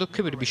কোনো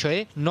পদক্ষেপের বিষয়ে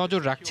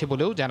নজর রাখছে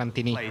বলেও জানান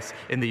তিনি।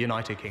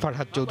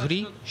 ফারহাদ চৌধুরী,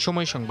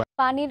 সময় সংবাদ।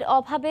 পানির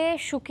অভাবে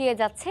শুকিয়ে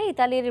যাচ্ছে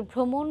ইতালির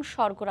ভ্রমণ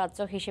স্বর্গরাজ্য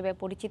হিসেবে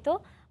পরিচিত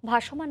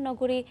ভাসমান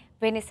নগরী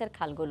ভেনিসের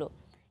খালগুলো।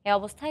 এ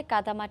অবস্থায়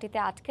কাদামাটিতে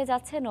আটকে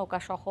যাচ্ছে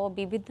নৌকাসহ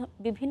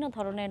বিভিন্ন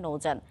ধরনের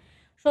নৌযান।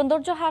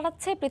 সৌন্দর্য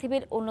হারাচ্ছে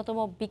পৃথিবীর অন্যতম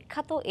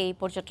বিখ্যাত এই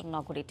পর্যটন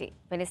নগরীটি।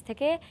 ভেনিস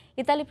থেকে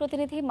ইতালি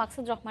প্রতিনিধি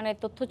মাকসুদ রহমানের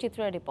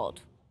তথ্যচিত্রের রিপোর্ট।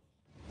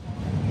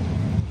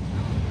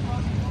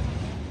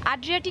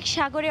 আড্রিয়াটিক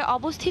সাগরে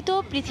অবস্থিত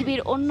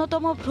পৃথিবীর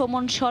অন্যতম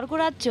ভ্রমণ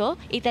স্বর্গরাজ্য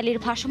ইতালির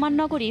ভাসমান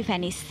নগরী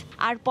ভেনিস।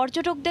 আর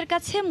পর্যটকদের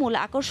কাছে মূল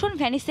আকর্ষণ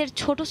ভেনিসের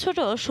ছোট ছোট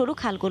সরু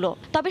খালগুলো।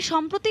 তবে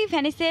সম্প্রতি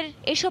ভেনিসের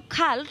এসব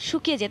খাল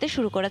শুকিয়ে যেতে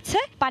শুরু করেছে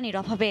পানির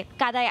অভাবে।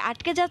 কাদায়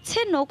আটকে যাচ্ছে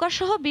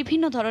নৌকাসহ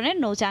বিভিন্ন ধরনের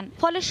নৌযান।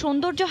 ফলে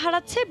সৌন্দর্য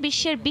হারাচ্ছে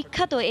বিশ্বের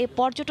বিখ্যাত এই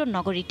পর্যটন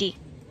নগরীটি।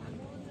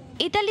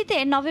 ইতালিতে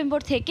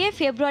নভেম্বর থেকে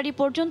ফেব্রুয়ারি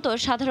পর্যন্ত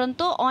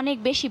সাধারণত অনেক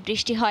বেশি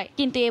বৃষ্টি হয়,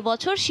 কিন্তু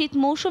এবছর শীত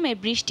মৌসুমে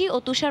বৃষ্টি ও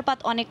তুষারপাত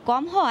অনেক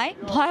কম হওয়ায়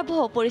ভয়াবহ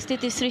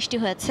পরিস্থিতির সৃষ্টি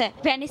হয়েছে।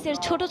 ভেনিসের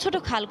ছোট ছোট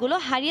খালগুলো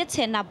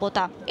হারিয়েছে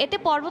নাব্যতা। এতে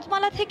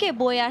পর্বতমালা থেকে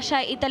বয়ে আসা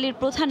ইতালির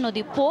প্রধান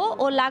নদী পো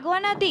ও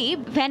লাগোয়ানা নদী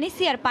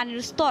ভেনিসিয়ার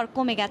পানির স্তর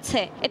কমে গেছে।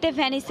 এতে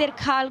ভেনিসের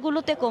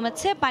খালগুলোতে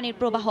কমেছে পানির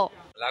প্রবাহ।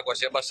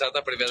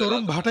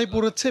 চরম ভাটায়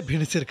পড়েছে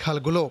ভেনিসের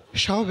খালগুলো,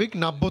 স্বাভাবিক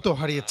নাব্যত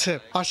হারিয়েছে।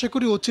 আশা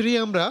করি অচিরেই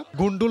আমরা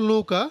গন্ডোল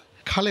নৌকা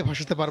খালে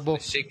ভাসাতে পারবো।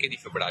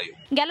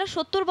 গেল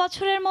 70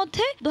 বছরের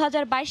মধ্যে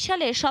 2022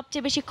 সালে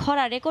সবচেয়ে বেশি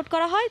খরা রেকর্ড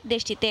করা হয়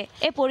দেশটিতে।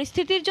 এ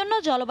পরিস্থিতির জন্য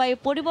জলবায়ু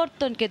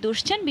পরিবর্তনকে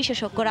দুষছেন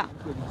বিশেষজ্ঞরা।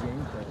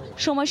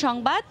 সময়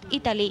সংবাদ,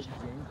 ইতালি।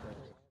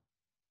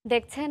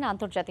 দেখছেন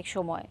আন্তর্জাতিক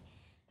সময়।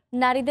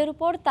 নারীদের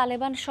উপর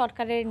তালেবান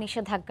সরকারের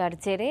নিষেধাজ্ঞার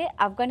জেরে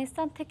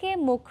আফগানিস্তান থেকে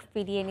মুখ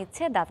ফিরিয়ে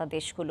নিচ্ছে দাতা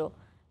দেশগুলো।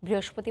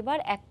 বৃহস্পতিবার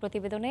এক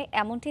প্রতিবেদনে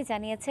এমনটি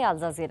জানিয়েছে আল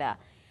জাজিরা।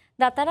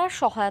 দাতারা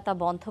সহায়তা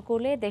বন্ধ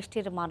করলে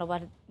দেশটির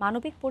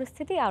মানবিক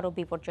পরিস্থিতি আরও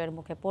বিপর্যয়ের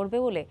মুখে পড়বে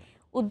বলে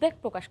উদ্বেগ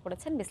প্রকাশ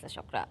করেছেন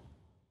বিশ্লেষকরা।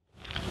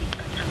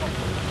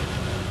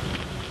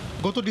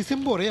 গত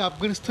ডিসেম্বরে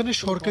আফগানিস্তানের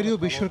সরকারি ও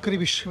বেসরকারি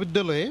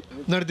বিশ্ববিদ্যালয়ে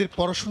নারীদের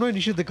পড়াশোনায়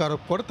নিষেধাজ্ঞা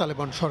আরোপ করে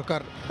তালেবান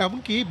সরকার।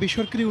 এমনকি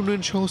বেসরকারি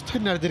উন্নয়ন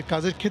সংস্থায় নারীদের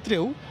কাজের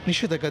ক্ষেত্রেও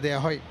নিষেধাজ্ঞা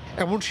দেওয়া হয়।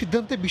 এমন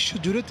সিদ্ধান্তে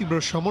বিশ্বজুড়ে তীব্র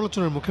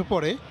সমালোচনার মুখে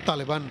পড়ে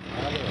তালেবান।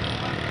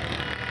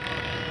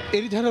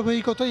 এরই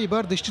ধারাবাহিকতায়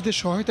এবার দেশটিতে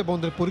সহায়তা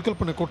বন্ধের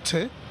পরিকল্পনা করছে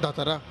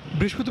দাতারা।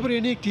 বৃহস্পতিবার এ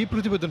নিয়ে একটি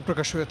প্রতিবেদন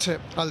প্রকাশ হয়েছে।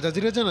 আল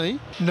জাজিরা জানায়,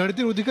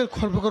 নারীদের অধিকার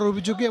খর্ব করার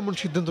অভিযোগে এমন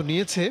সিদ্ধান্ত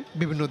নিয়েছে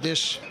বিভিন্ন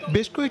দেশ।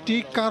 বেশ কয়েকটি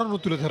কারণও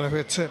তুলে ধরা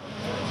হয়েছে।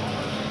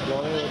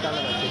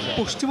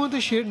 পশ্চিমা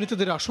দেশের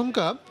নেতাদের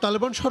আশঙ্কা,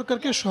 তালেবান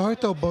সরকারকে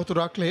সহায়তা অব্যাহত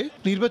রাখলে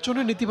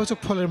নির্বাচনে নেতিবাচক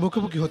ফলের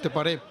মুখোমুখি হতে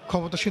পারে,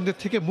 ক্ষমতাসীনদের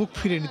থেকে মুখ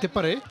ফিরিয়ে নিতে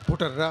পারে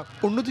ভোটাররা।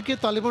 অন্যদিকে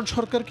তালেবান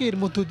সরকারকে এর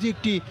মধ্য দিয়ে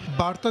একটি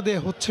বার্তা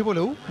দেয়া হচ্ছে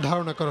বলেও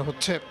ধারণা করা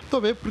হচ্ছে।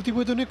 তবে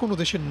প্রতিবেদনে কোনো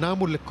দেশের নাম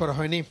উল্লেখ করা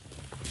হয়নি।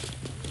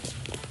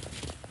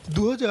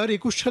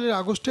 2021 সালের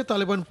আগস্টে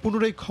তালেবান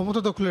পুনরায়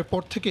ক্ষমতা দখলের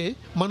পর থেকে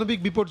মানবিক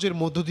বিপর্যয়ের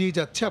মধ্য দিয়ে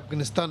যাচ্ছে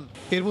আফগানিস্তান।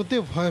 এর মধ্যে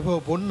ভয়াবহ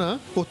বন্যা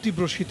ও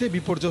তীব্র শীতে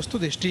বিপর্যস্ত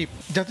দেশটি।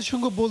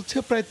 জাতিসংঘ বলছে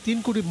প্রায় 3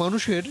 কোটি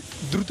মানুষের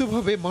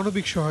দ্রুতভাবে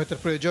মানবিক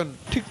সহায়তার প্রয়োজন।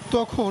 ঠিক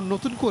তখন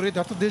নতুন করে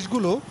দাতা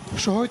দেশগুলো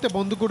সহায়তা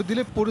বন্ধ করে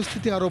দিলে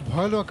পরিস্থিতি আরও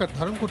ভয়াবহ আকার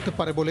ধারণ করতে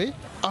পারে বলে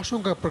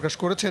আশঙ্কা প্রকাশ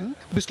করেছেন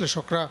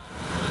বিশ্লেষকরা।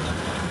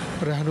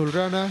 রাহানুল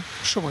রানা,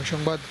 সময়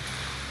সংবাদ।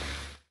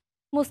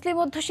 মুসলিম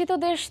অধ্যুষিত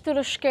দেশ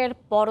তুরস্কের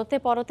পরতে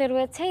পরতে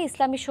রয়েছে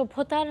ইসলামী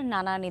সভ্যতার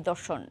নানা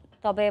নিদর্শন।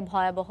 তবে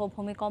ভয়াবহ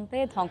ভূমিকম্পে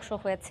ধ্বংস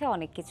হয়েছে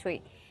অনেক কিছুই।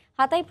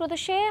 হাতাই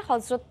প্রদেশে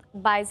হজরত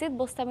বাইজিদ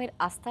বোস্তামির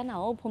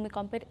আস্তানাও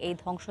ভূমিকম্পের এই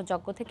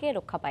ধ্বংসযজ্ঞ থেকে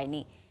রক্ষা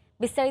পায়নি।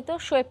 বিস্তারিত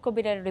শোয়েব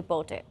কবিরের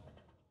রিপোর্টে।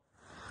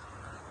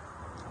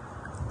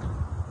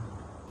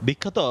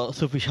 বিখ্যাত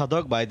সুফি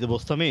সাধক বাইজিদ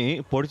বোস্তামি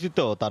পরিচিত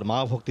তার মা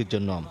ভক্তির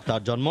জন্য।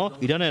 তার জন্ম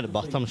ইরানের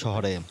বাস্তাম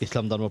শহরে।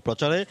 ইসলাম ধর্ম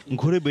প্রচারে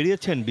ঘুরে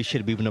বেরিয়েছেন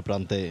বিশ্বের বিভিন্ন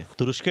প্রান্তে।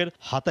 তুরস্কের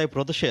হাতাই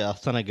প্রদেশে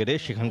আস্তানা গেড়ে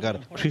সেখানকার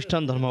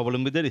খ্রিস্টান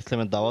ধর্মাবলম্বীদের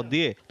ইসলামের দাওয়াত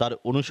দিয়ে তার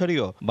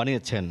অনুসারীও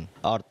বানিয়েছেন।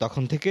 আর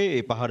তখন থেকে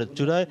এই পাহাড়ের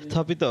চূড়ায়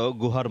স্থাপিত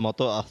গুহার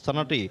মতো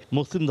আস্তানাটি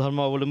মুসলিম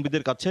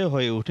ধর্মাবলম্বীদের কাছে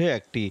হয়ে ওঠে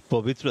একটি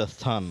পবিত্র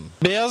স্থান।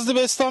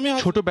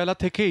 ছোটবেলা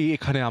থেকেই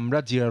এখানে আমরা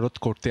জিয়ারত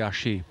করতে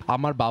আসি।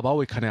 আমার বাবাও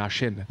এখানে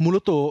আসেন।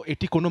 মূলত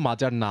এটি কোনো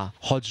মাজার না।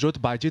 হযরত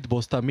বাইজিদ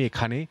বোস্তামি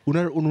এখানে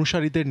উনার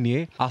অনুসারীদের নিয়ে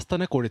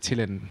আস্তানা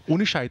করেছিলেন।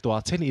 উনি শায়িত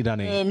আছেন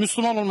ইরানে।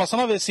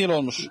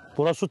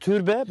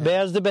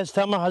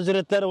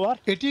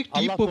 এটি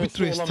একটি পবিত্র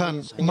স্থান।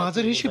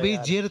 মাজার হিসেবে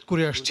জিয়ারত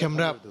করে আসছি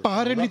আমরা।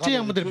 পাহাড়ের নিচে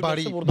আমাদের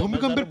বাড়ি।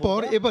 ভূমিকম্পের পর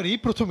এবারই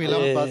প্রথম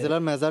এলাম।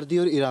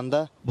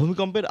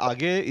 ভূমিকম্পের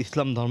আগে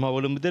ইসলাম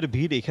ধর্মাবলম্বীদের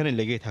ভিড় এখানে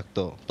লেগেই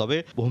থাকতো। তবে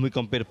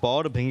ভূমিকম্পের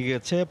পর ভেঙে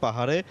গেছে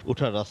পাহাড়ে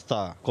ওঠার রাস্তা,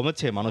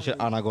 কমেছে মানুষের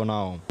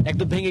আনাগোনাও।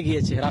 একদম ভেঙে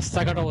গিয়েছে,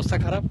 রাস্তাঘাট অবস্থা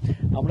খারাপ।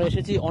 আমরা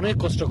এসেছি অনেক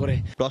কষ্ট করে।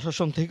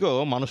 প্রশাসন থেকেও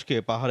মানুষকে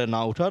পাহাড়ে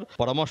না ওঠার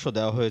পরামর্শ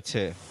দেওয়া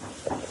হয়েছে।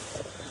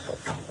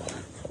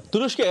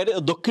 তুরস্কের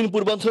দক্ষিণ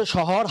পূর্বাঞ্চল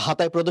শহর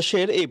হাতাই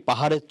প্রদেশের এই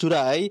পাহাড়ের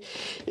চূড়ায়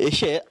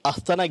এসে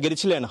আস্তানা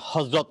গেড়েছিলেন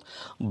হযরত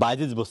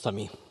বাইজিদ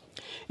বোস্তামি।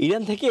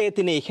 ইরান থেকে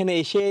তিনি এখানে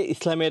এসে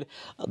ইসলামের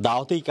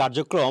দাওয়াতি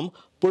কার্যক্রম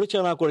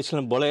পরিচালনা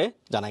করেছিলেন বলে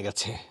জানা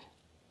গেছে।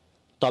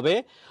 তবে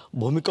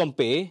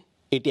ভূমিকম্পে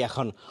এটি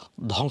এখন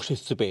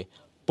ধ্বংসস্তূপে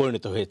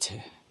পরিণত হয়েছে।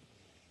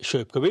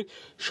 শোয়েব কবির,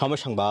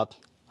 সময় সংবাদ,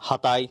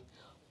 হাতাই,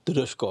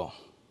 তুরস্ক।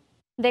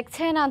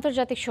 দেখছেন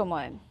আন্তর্জাতিক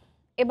সময়।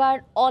 এবার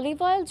অলিভ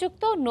অয়েল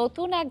যুক্ত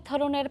নতুন এক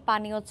ধরনের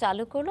পানীয়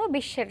চালু করলো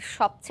বিশ্বের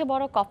সবচেয়ে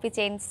বড় কফি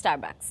চেইন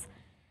স্টারবাকস।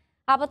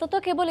 আপাতত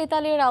কেবল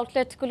ইতালির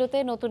আউটলেটগুলোতে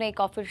নতুন এই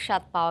কফির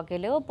স্বাদ পাওয়া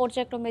গেলেও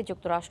পর্যায়ক্রমে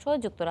যুক্তরাষ্ট্র,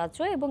 যুক্তরাজ্য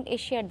এবং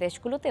এশিয়ার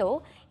দেশগুলোতেও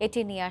এটি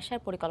নিয়ে আসার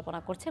পরিকল্পনা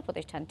করছে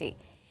প্রতিষ্ঠানটি।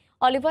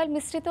 অলিভ অয়েল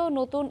মিশ্রিত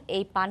নতুন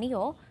এই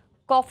পানীয়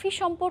কফি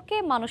সম্পর্কে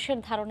মানুষের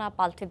ধারণা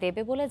পাল্টে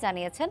দেবে বলে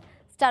জানিয়েছেন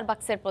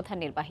স্টারবাকসের প্রধান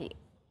নির্বাহী।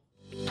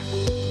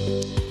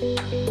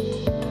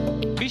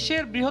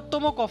 বিশ্বের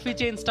বৃহত্তম কফি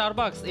চেইন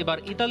স্টারবাকস এবার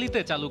ইতালিতে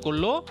চালু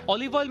করলো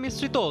অলিভ অয়েল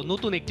মিশ্রিত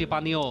নতুন একটি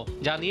পানীয়,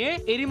 জানিয়ে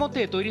এরই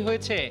মধ্যে তৈরি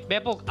হয়েছে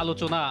ব্যাপক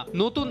আলোচনা।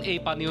 নতুন এই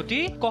পানীয়টি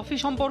কফি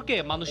সম্পর্কে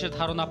মানুষের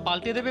ধারণা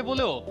পাল্টে দেবে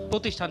বলেও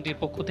প্রতিষ্ঠানটির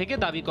পক্ষ থেকে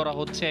দাবি করা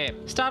হচ্ছে।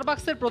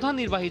 স্টারবাকসের প্রধান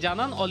নির্বাহী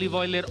জানান, অলিভ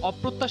অয়েলের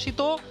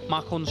অপ্রত্যাশিত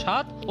মাখন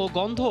স্বাদ ও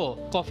গন্ধ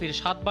কফির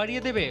স্বাদ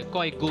বাড়িয়ে দেবে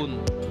কয়েক গুণ।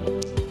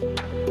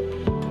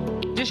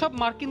 যেসব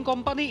মার্কিন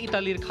কোম্পানি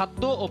ইতালির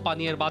খাদ্য ও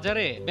পানীয়ের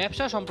বাজারে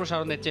ব্যবসা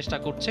সম্প্রসারণের চেষ্টা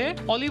করছে,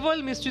 অলিভ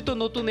অয়েল মিশ্রিত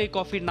নতুন এই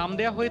কফির নাম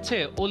দেয়া হয়েছে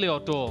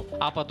ওলেঅটো।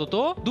 আপাতত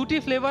 2টি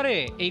ফ্লেভারে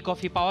এই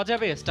কফি পাওয়া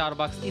যাবে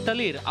স্টারবাকস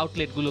ইতালির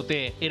আউটলেটগুলোতে।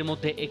 এর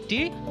মধ্যে একটি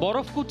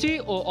বরফকুচি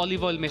ও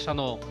অলিভ অয়েল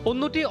মেশানো,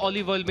 অন্যটি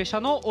অলিভ অয়েল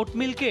মেশানো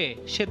ওটমিলকে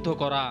সেদ্ধ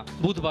করা।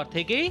 বুধবার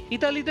থেকেই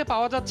ইতালিতে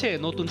পাওয়া যাচ্ছে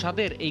নতুন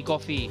স্বাদের এই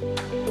কফি।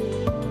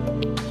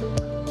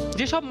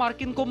 যেসব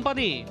মার্কিন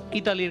কোম্পানি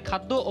ইতালির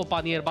খাদ্য ও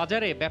পানীয়ের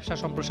বাজারে ব্যবসা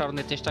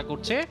সম্প্রসারণের চেষ্টা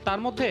করছে, তার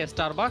মধ্যে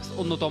স্টারবাকস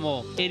অন্যতম।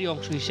 এরই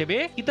অংশ হিসেবে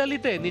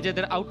ইতালিতে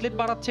নিজেদের আউটলেট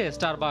বাড়াচ্ছে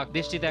স্টারবাকস।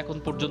 দেশটিতে এখন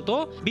পর্যন্ত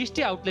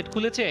 20টি আউটলেট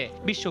খুলেছে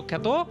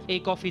বিশ্বখ্যাত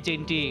এই কফি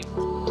চেইনটি।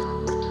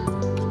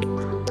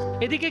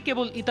 এদিকে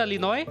কেবল ইতালি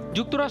নয়,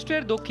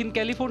 যুক্তরাষ্ট্রের দক্ষিণ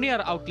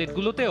ক্যালিফোর্নিয়ার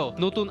আউটলেটগুলোতেও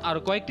নতুন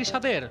আরো কয়েকটি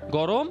স্বাদের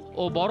গরম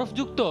ও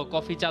বরফযুক্ত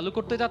কফি চালু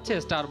করতে যাচ্ছে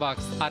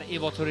স্টারবাকস। আর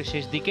এবছরের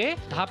শেষ দিকে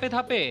ধাপে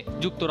ধাপে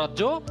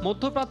যুক্তরাজ্য,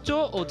 মধ্যপ্রাচ্য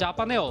ও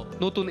জাপানেও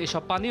নতুন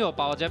এসব পানীয়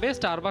পাওয়া যাবে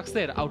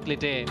স্টারবাকসের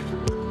আউটলেটে।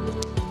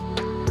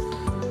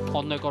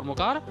 অন্যয়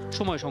কর্মকার,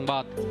 সময়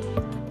সংবাদ।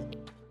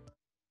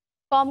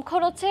 কম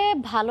খরচে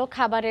ভালো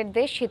খাবারের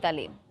দেশ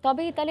ইতালি,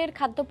 তবে ইতালির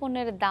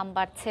খাদ্যপণ্যের দাম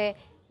বাড়ছে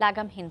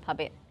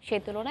লাগামহীনভাবে।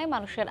 সেই তুলনায়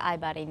মানুষের আয়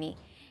বাড়েনি।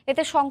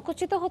 এতে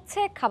সংকুচিত হচ্ছে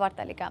খাবার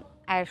তালিকা।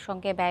 আয়ের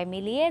সঙ্গে ব্যয়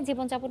মিলিয়ে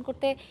জীবনযাপন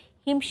করতে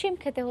হিমশিম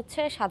খেতে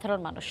হচ্ছে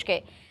সাধারণ মানুষকে,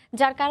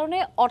 যার কারণে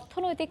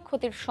অর্থনৈতিক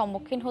ক্ষতির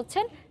সম্মুখীন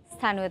হচ্ছেন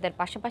স্থানীয়দের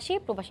পাশাপাশি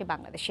প্রবাসী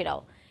বাংলাদেশিরাও।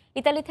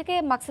 ইতালি থেকে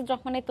মাকসুদ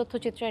রহমানের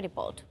তথ্যচিত্রের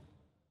রিপোর্ট।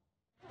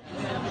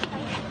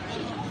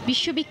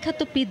 বিশ্ববিখ্যাত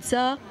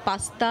pizza,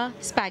 pasta,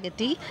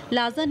 spaghetti,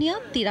 lasagna,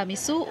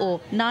 tiramisu ও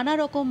নানা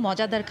রকম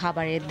মজাদার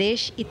খাবারের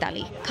দেশ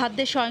ইতালি।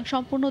 খাদ্যে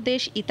স্বয়ংসম্পূর্ণ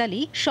দেশ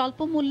ইতালি স্বল্প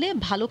মূল্যে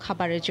ভালো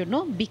খাবারের জন্য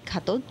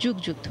বিখ্যাত যুগ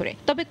যুগ ধরে।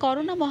 তবে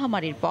করোনা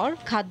মহামারীর পর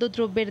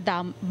খাদ্যদ্রব্যের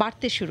দাম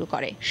বাড়তে শুরু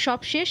করে।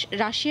 সবশেষ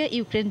রাশিয়া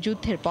ইউক্রেন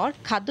যুদ্ধের পর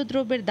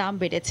খাদ্যদ্রব্যের দাম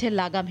বেড়েছে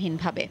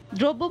লাগামহীনভাবে।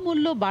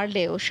 দ্রব্যমূল্য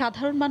বাড়লেও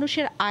সাধারণ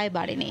মানুষের আয়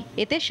বাড়েনি।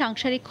 এতে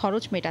সাংসারিক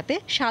খরচ মেটাতে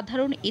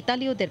সাধারণ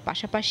ইতালীয়দের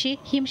পাশাপাশি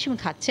হিমশিম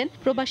খাচ্ছেন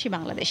প্রবাসী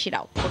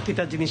বাংলাদেশিরাও।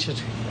 প্রতিটা জিনিসের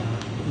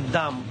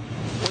দাম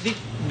অধিক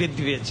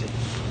বৃদ্ধি পেয়েছে,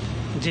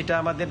 যেটা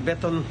আমাদের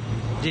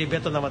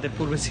বেতন আমাদের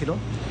পূর্বে ছিল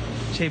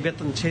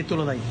সেই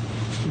তুলনায়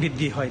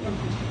বৃদ্ধি হয়নি,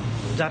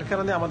 যার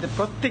কারণে আমাদের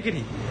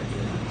প্রত্যেকেরই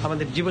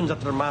আমাদের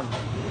জীবনযাত্রার মান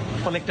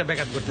অনেকটা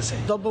ব্যাঘাত ঘটতেছে।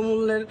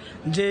 দ্রব্যমূল্যের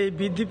যে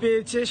বৃদ্ধি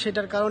পেয়েছে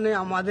সেটার কারণে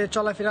আমাদের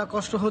চলাফেরা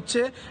কষ্ট হচ্ছে।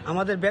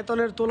 আমাদের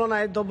বেতনের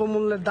তুলনায়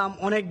দ্রব্যমূল্যের দাম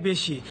অনেক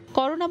বেশি।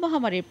 করোনা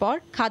মহামারীর পর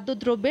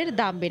খাদ্যদ্রব্যের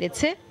দাম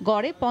বেড়েছে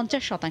গড়ে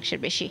 50%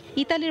 বেশি।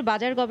 ইতালির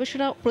বাজার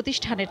গবেষণা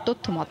প্রতিষ্ঠানের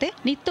তথ্য মতে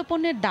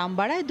নিত্যপণ্যের দাম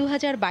বাড়ায়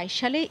 2022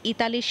 সালে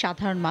ইতালির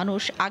সাধারণ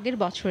মানুষ আগের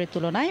বছরের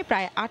তুলনায়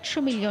প্রায় 800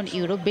 মিলিয়ন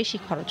ইউরো বেশি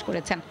খরচ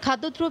করেছেন।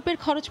 খাদ্যদ্রব্যের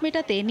খরচ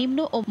মেটাতে নিম্ন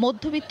ও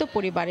মধ্যবিত্ত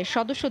পরিবারের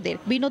সদস্যদের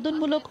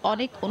বিনোদনমূলক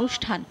অনেক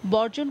অনুষ্ঠান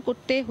বর্জন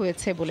করতে হয়েছে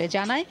বলে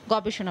জানায়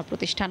গবেষণা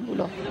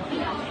প্রতিষ্ঠানগুলো।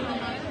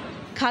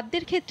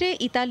 খাদ্যের ক্ষেত্রে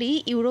ইতালি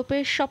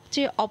ইউরোপের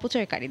সবচেয়ে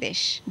অপচয়কারী দেশ।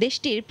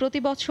 দেশটির প্রতি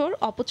বছর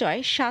অপচয়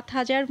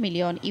 7,000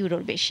 মিলিয়ন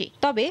ইউরোর বেশি।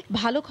 তবে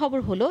ভালো খবর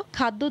হলো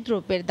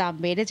খাদ্যদ্রব্যের দাম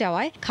বেড়ে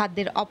যাওয়ায়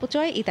খাদ্যের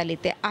অপচয়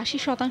ইতালিতে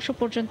 80%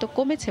 পর্যন্ত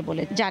কমেছে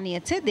বলে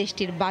জানিয়েছে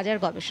দেশটির বাজার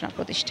গবেষণা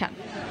প্রতিষ্ঠান।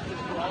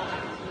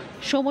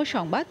 সময়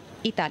সংবাদ,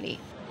 ইতালি।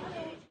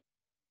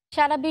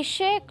 সারা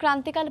বিশ্বে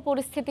ক্রান্তিকাল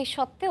পরিস্থিতি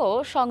সত্ত্বেও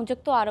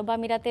সংযুক্ত আরব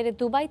আমিরাতের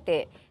দুবাইতে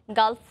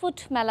গালফ ফুড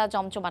মেলা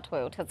জমজমাট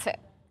হয়ে উঠেছে।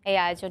 এই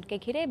আয়োজনকে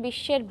ঘিরে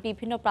বিশ্বের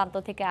বিভিন্ন প্রান্ত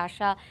থেকে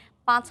আসা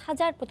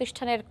 5,000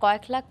 প্রতিষ্ঠানের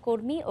কয়েক লাখ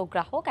কর্মী ও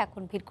গ্রাহক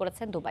এখন ভিড়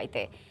করেছেন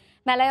দুবাইতে।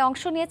 মেলায়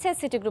অংশ নিয়েছে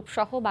সিটি গ্রুপ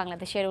সহ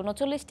বাংলাদেশের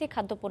 39টি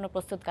খাদ্যপণ্য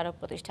প্রস্তুতকারক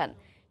প্রতিষ্ঠান।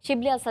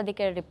 শিবলি আল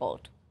সাদিকের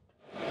রিপোর্ট।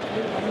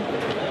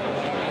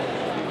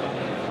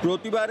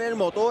 প্রতিবারের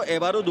মতো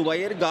এবারও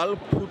দুবাইয়ের গালফ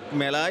ফুড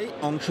মেলায়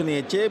অংশ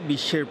নিয়েছে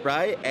বিশ্বের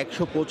প্রায়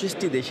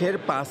 125টি দেশের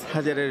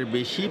 5,000-এর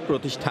বেশি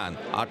প্রতিষ্ঠান।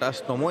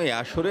 28তম এ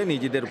আসরে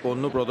নিজেদের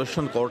পণ্য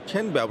প্রদর্শন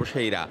করছেন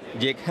ব্যবসায়ীরা,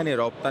 যেখানে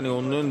রপ্তানি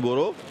উন্নয়ন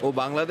ব্যুরো ও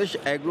বাংলাদেশ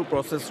অ্যাগ্রো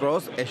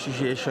প্রসেসরস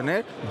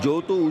অ্যাসোসিয়েশনের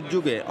যৌথ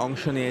উদ্যোগে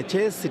অংশ নিয়েছে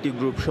সিটি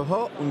গ্রুপ সহ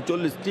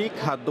 39টি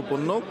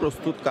খাদ্যপণ্য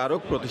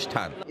প্রস্তুতকারক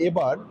প্রতিষ্ঠান।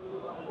 এবার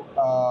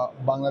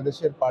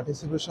বাংলাদেশের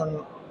পার্টিসিপেশন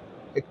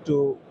একটু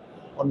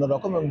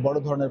অন্যরকম এবং বড়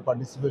ধরনের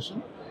পার্টিসিপেশন।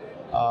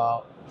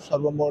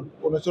 সর্বমোট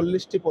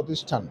 39টি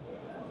প্রতিষ্ঠান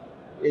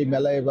এই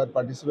মেলায় এবার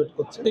পার্টিসিপেট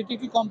করছে। এটি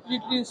একটি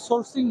কমপ্লিটলি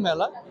সোর্সিং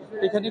মেলা।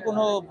 এখানে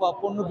কোনো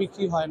পণ্য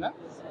বিক্রি হয় না।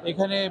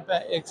 এখানে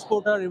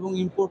এক্সপোর্টার এবং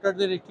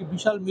ইম্পোর্টারদের একটি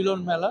বিশাল মিলন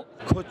মেলা।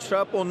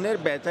 খুচরা পণ্যের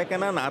বেচা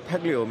কেনা না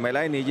থাকলেও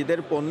মেলায় নিজেদের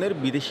পণ্যের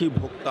বিদেশি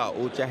ভোক্তা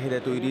ও চাহিদা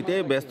তৈরিতে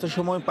ব্যস্ত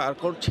সময় পার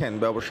করছেন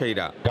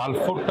ব্যবসায়ীরা। গালফ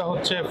ফুডটা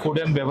হচ্ছে ফুড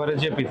অ্যান্ড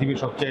বেভারেজে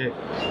পৃথিবীর সবচেয়ে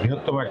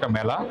বৃহত্তম একটা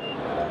মেলা।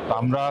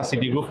 আমরা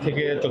সিটি গ্রুপ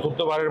থেকে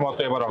চতুর্থবারের মতো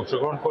এবার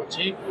অংশগ্রহণ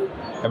করছি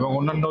এবং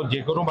অন্যান্য যে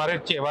কোনো বারের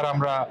চেয়ে এবার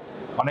আমরা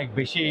অনেক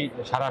বেশি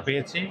সাড়া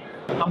পেয়েছি।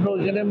 আমরা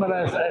ওইখানে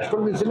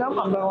স্টল দিয়েছিলাম,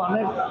 আমরা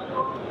অনেক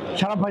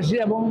সাড়া পাইছি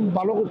এবং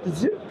ভালো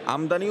করতেছি।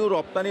 আমদানি ও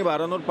রপ্তানি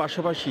বাড়ানোর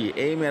পাশাপাশি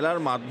এই মেলার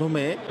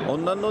মাধ্যমে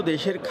অন্যান্য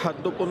দেশের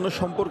খাদ্যপণ্য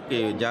সম্পর্কে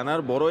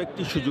জানার বড়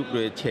একটি সুযোগ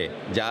রয়েছে,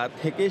 যা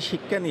থেকে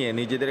শিক্ষা নিয়ে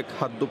নিজেদের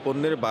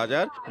খাদ্যপণ্যের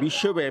বাজার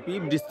বিশ্বব্যাপী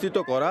বিস্তৃত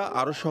করা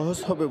আরও সহজ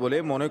হবে বলে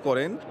মনে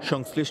করেন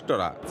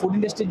সংশ্লিষ্টরা। ফুড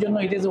ইন্ডাস্ট্রির জন্য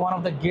it is one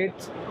of the great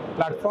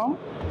platform.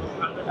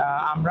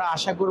 আমরা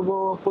আশা করব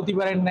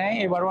প্রতিবারের ন্যায়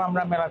এবারও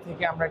আমরা মেলা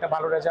থেকে আমরা একটা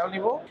ভালো রেজাল্ট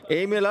নিব।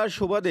 এই মেলার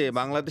সুবাদে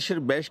বাংলাদেশের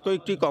বেশ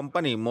কয়েকটি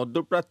কোম্পানি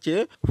মধ্যপ্রাচ্যে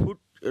ফুড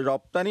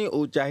রপ্তানি ও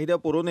চাহিদা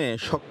পূরণে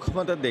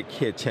সক্ষমতা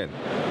দেখিয়েছেন।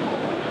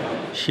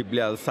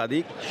 শিবলি আল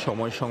সাদিক,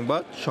 সময়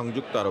সংবাদ,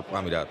 সংযুক্ত আরব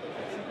আমিরাত।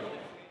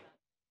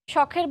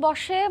 শখের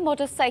বশে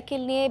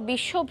মোটরসাইকেল নিয়ে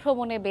বিশ্ব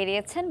ভ্রমণে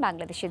বেরিয়েছেন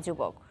বাংলাদেশের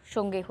যুবক,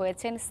 সঙ্গী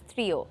হয়েছেন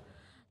স্ত্রীও।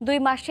 2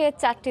 মাসে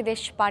 4টি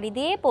দেশ পাড়ি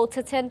দিয়ে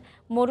পৌঁছেছেন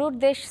মরুর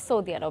দেশ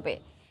সৌদি আরবে।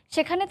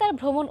 সেখানে তার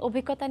ভ্রমণ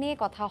অভিজ্ঞতা নিয়ে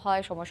কথা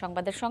হয় সময়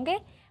সংবাদের সঙ্গে।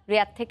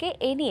 রিয়াদ থেকে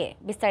এই নিয়ে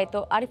বিস্তারিত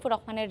আরিফুর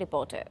রহমানের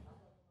রিপোর্টে।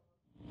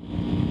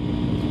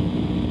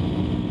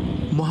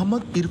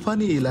 মোহাম্মদ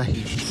ইরফানি ইলাহি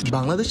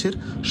বাংলাদেশের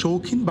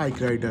শৌখিন বাইক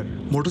রাইডার।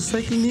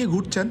 মোটরসাইকেল নিয়ে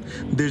ঘুরছেন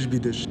দেশ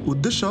বিদেশ।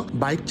 উদ্দেশ্য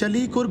বাইক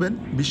চালিয়েই করবেন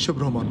বিশ্ব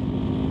ভ্রমণ।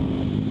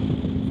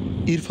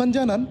 ইরফান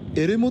জানান,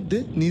 এর মধ্যে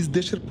নিজ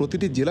দেশের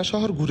প্রতিটি জেলা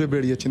শহর ঘুরে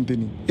বেড়িয়েছেন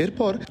তিনি।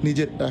 এরপর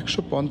নিজের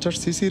 150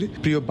 সিসির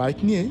প্রিয় বাইক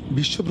নিয়ে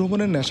বিশ্ব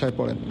ভ্রমণের নেশায়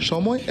পড়েন।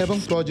 সময় এবং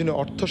প্রয়োজনীয়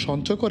অর্থ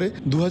সঞ্চয় করে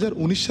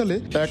 2019 সালে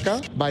একা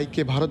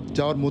বাইকে ভারত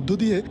যাওয়ার মধ্য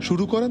দিয়ে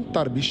শুরু করেন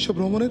তার বিশ্ব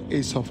ভ্রমণের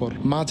এই সফর।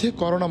 মাঝে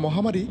করোনা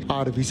মহামারী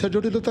আর ভিসা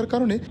জটিলতার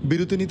কারণে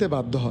বিরতি নিতে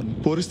বাধ্য হন।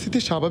 পরিস্থিতি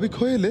স্বাভাবিক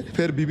হয়ে এলে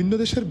ফের বিভিন্ন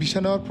দেশের ভিসা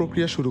নেওয়ার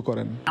প্রক্রিয়া শুরু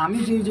করেন। আমি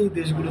যে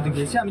দেশগুলোতে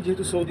গিয়েছি, আমি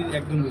যেহেতু সৌদির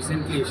একদম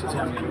রিসেন্টলি এসেছি,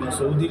 আমি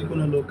সৌদির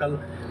কোনো লোকাল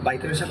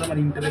বাইকারের সাথে আমার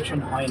ইন্টারাকশন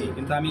হয়নি,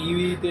 কিন্তু আমি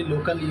ইউএইতে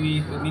লোকাল ইউএই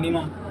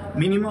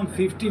মিনিমাম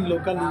 50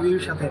 লোকাল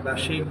ইউএইর সাথে বা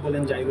শেখ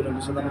বলেন যাই বলেন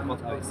ওর সাথে আমার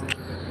কথা হয়েছে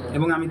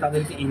এবং আমি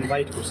তাদেরকে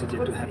ইনভাইট করছি যে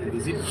to have a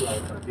visit to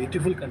our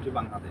beautiful country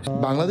Bangladesh.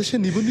 বাংলাদেশে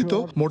নিবন্ধিত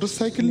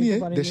মোটরসাইকেল নিয়ে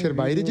দেশের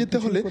বাইরে যেতে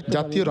হলে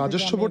জাতীয়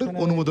রাজস্ব বোর্ডের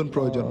অনুমোদন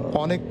প্রয়োজন।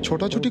 অনেক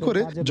ছোটাছুটি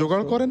করে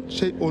জোগাড় করেন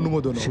সেই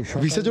অনুমোদন।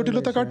 ভিসা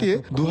জটিলতা কাটিয়ে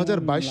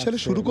 2022 সালে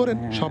শুরু করেন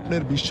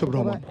স্বপ্নের বিশ্ব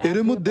ভ্রমণ। এর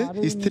মধ্যে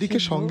স্ত্রীকে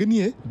সঙ্গে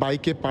নিয়ে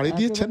বাইকে পাড়ি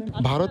দিয়েছেন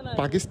ভারত,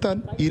 পাকিস্তান,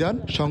 ইরান,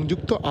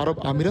 সংযুক্ত আরব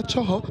আমিরাত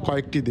সহ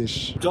কয়েকটি দেশ।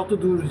 যত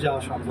দূর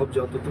যাওয়া সম্ভব,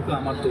 যতটুকু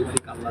আমার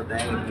তৌফিক আল্লাহ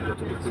দেয়,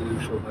 যতটুকু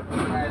সৌভাগ্য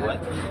হয়,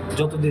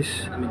 যত দেশ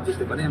আমি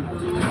যেতে পারি আমি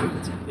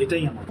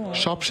এটাই আমার।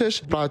 সবশেষ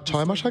প্রায়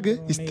 6 মাস আগে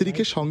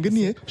স্ত্রীকে সঙ্গে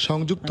নিয়ে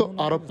সংযুক্ত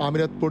আরব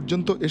আমিরাত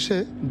পর্যন্ত এসে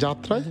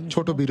যাত্রায়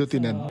ছোট বিরতি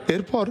নেন।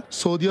 এরপর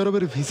সৌদি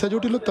আরবের ভিসা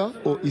জটিলতা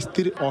ও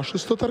স্ত্রীর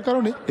অসুস্থতার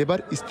কারণে এবার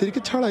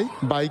স্ত্রীকে ছাড়াই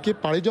বাইকে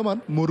পাড়ি জমান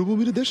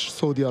মরুভূমির দেশ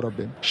সৌদি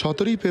আরবে।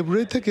 17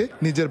 ফেব্রুয়ারি থেকে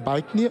নিজের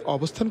বাইক নিয়ে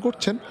অবস্থান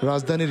করছেন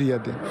রাজধানী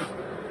রিয়াদে।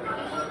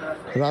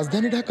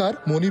 রাজধানী ঢাকার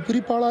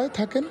মণিপুরি পাড়ায়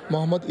থাকেন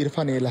মোহাম্মদ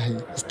ইরফান এলাহি।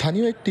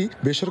 স্থানীয় একটি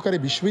বেসরকারি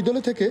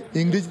বিশ্ববিদ্যালয় থেকে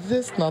ইংরেজিতে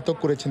স্নাতক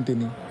করেছেন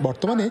তিনি।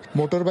 বর্তমানে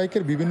মোটর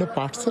বাইকের বিভিন্ন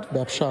পার্টসের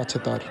ব্যবসা আছে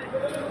তার।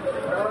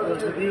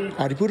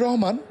 আরিফুর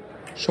রহমান,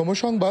 সময়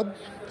সংবাদ,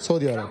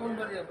 সৌদি আরব।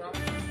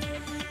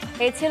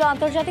 এই ছিল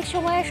আন্তর্জাতিক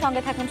সময়ের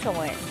সঙ্গে থাকুন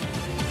সময়ে।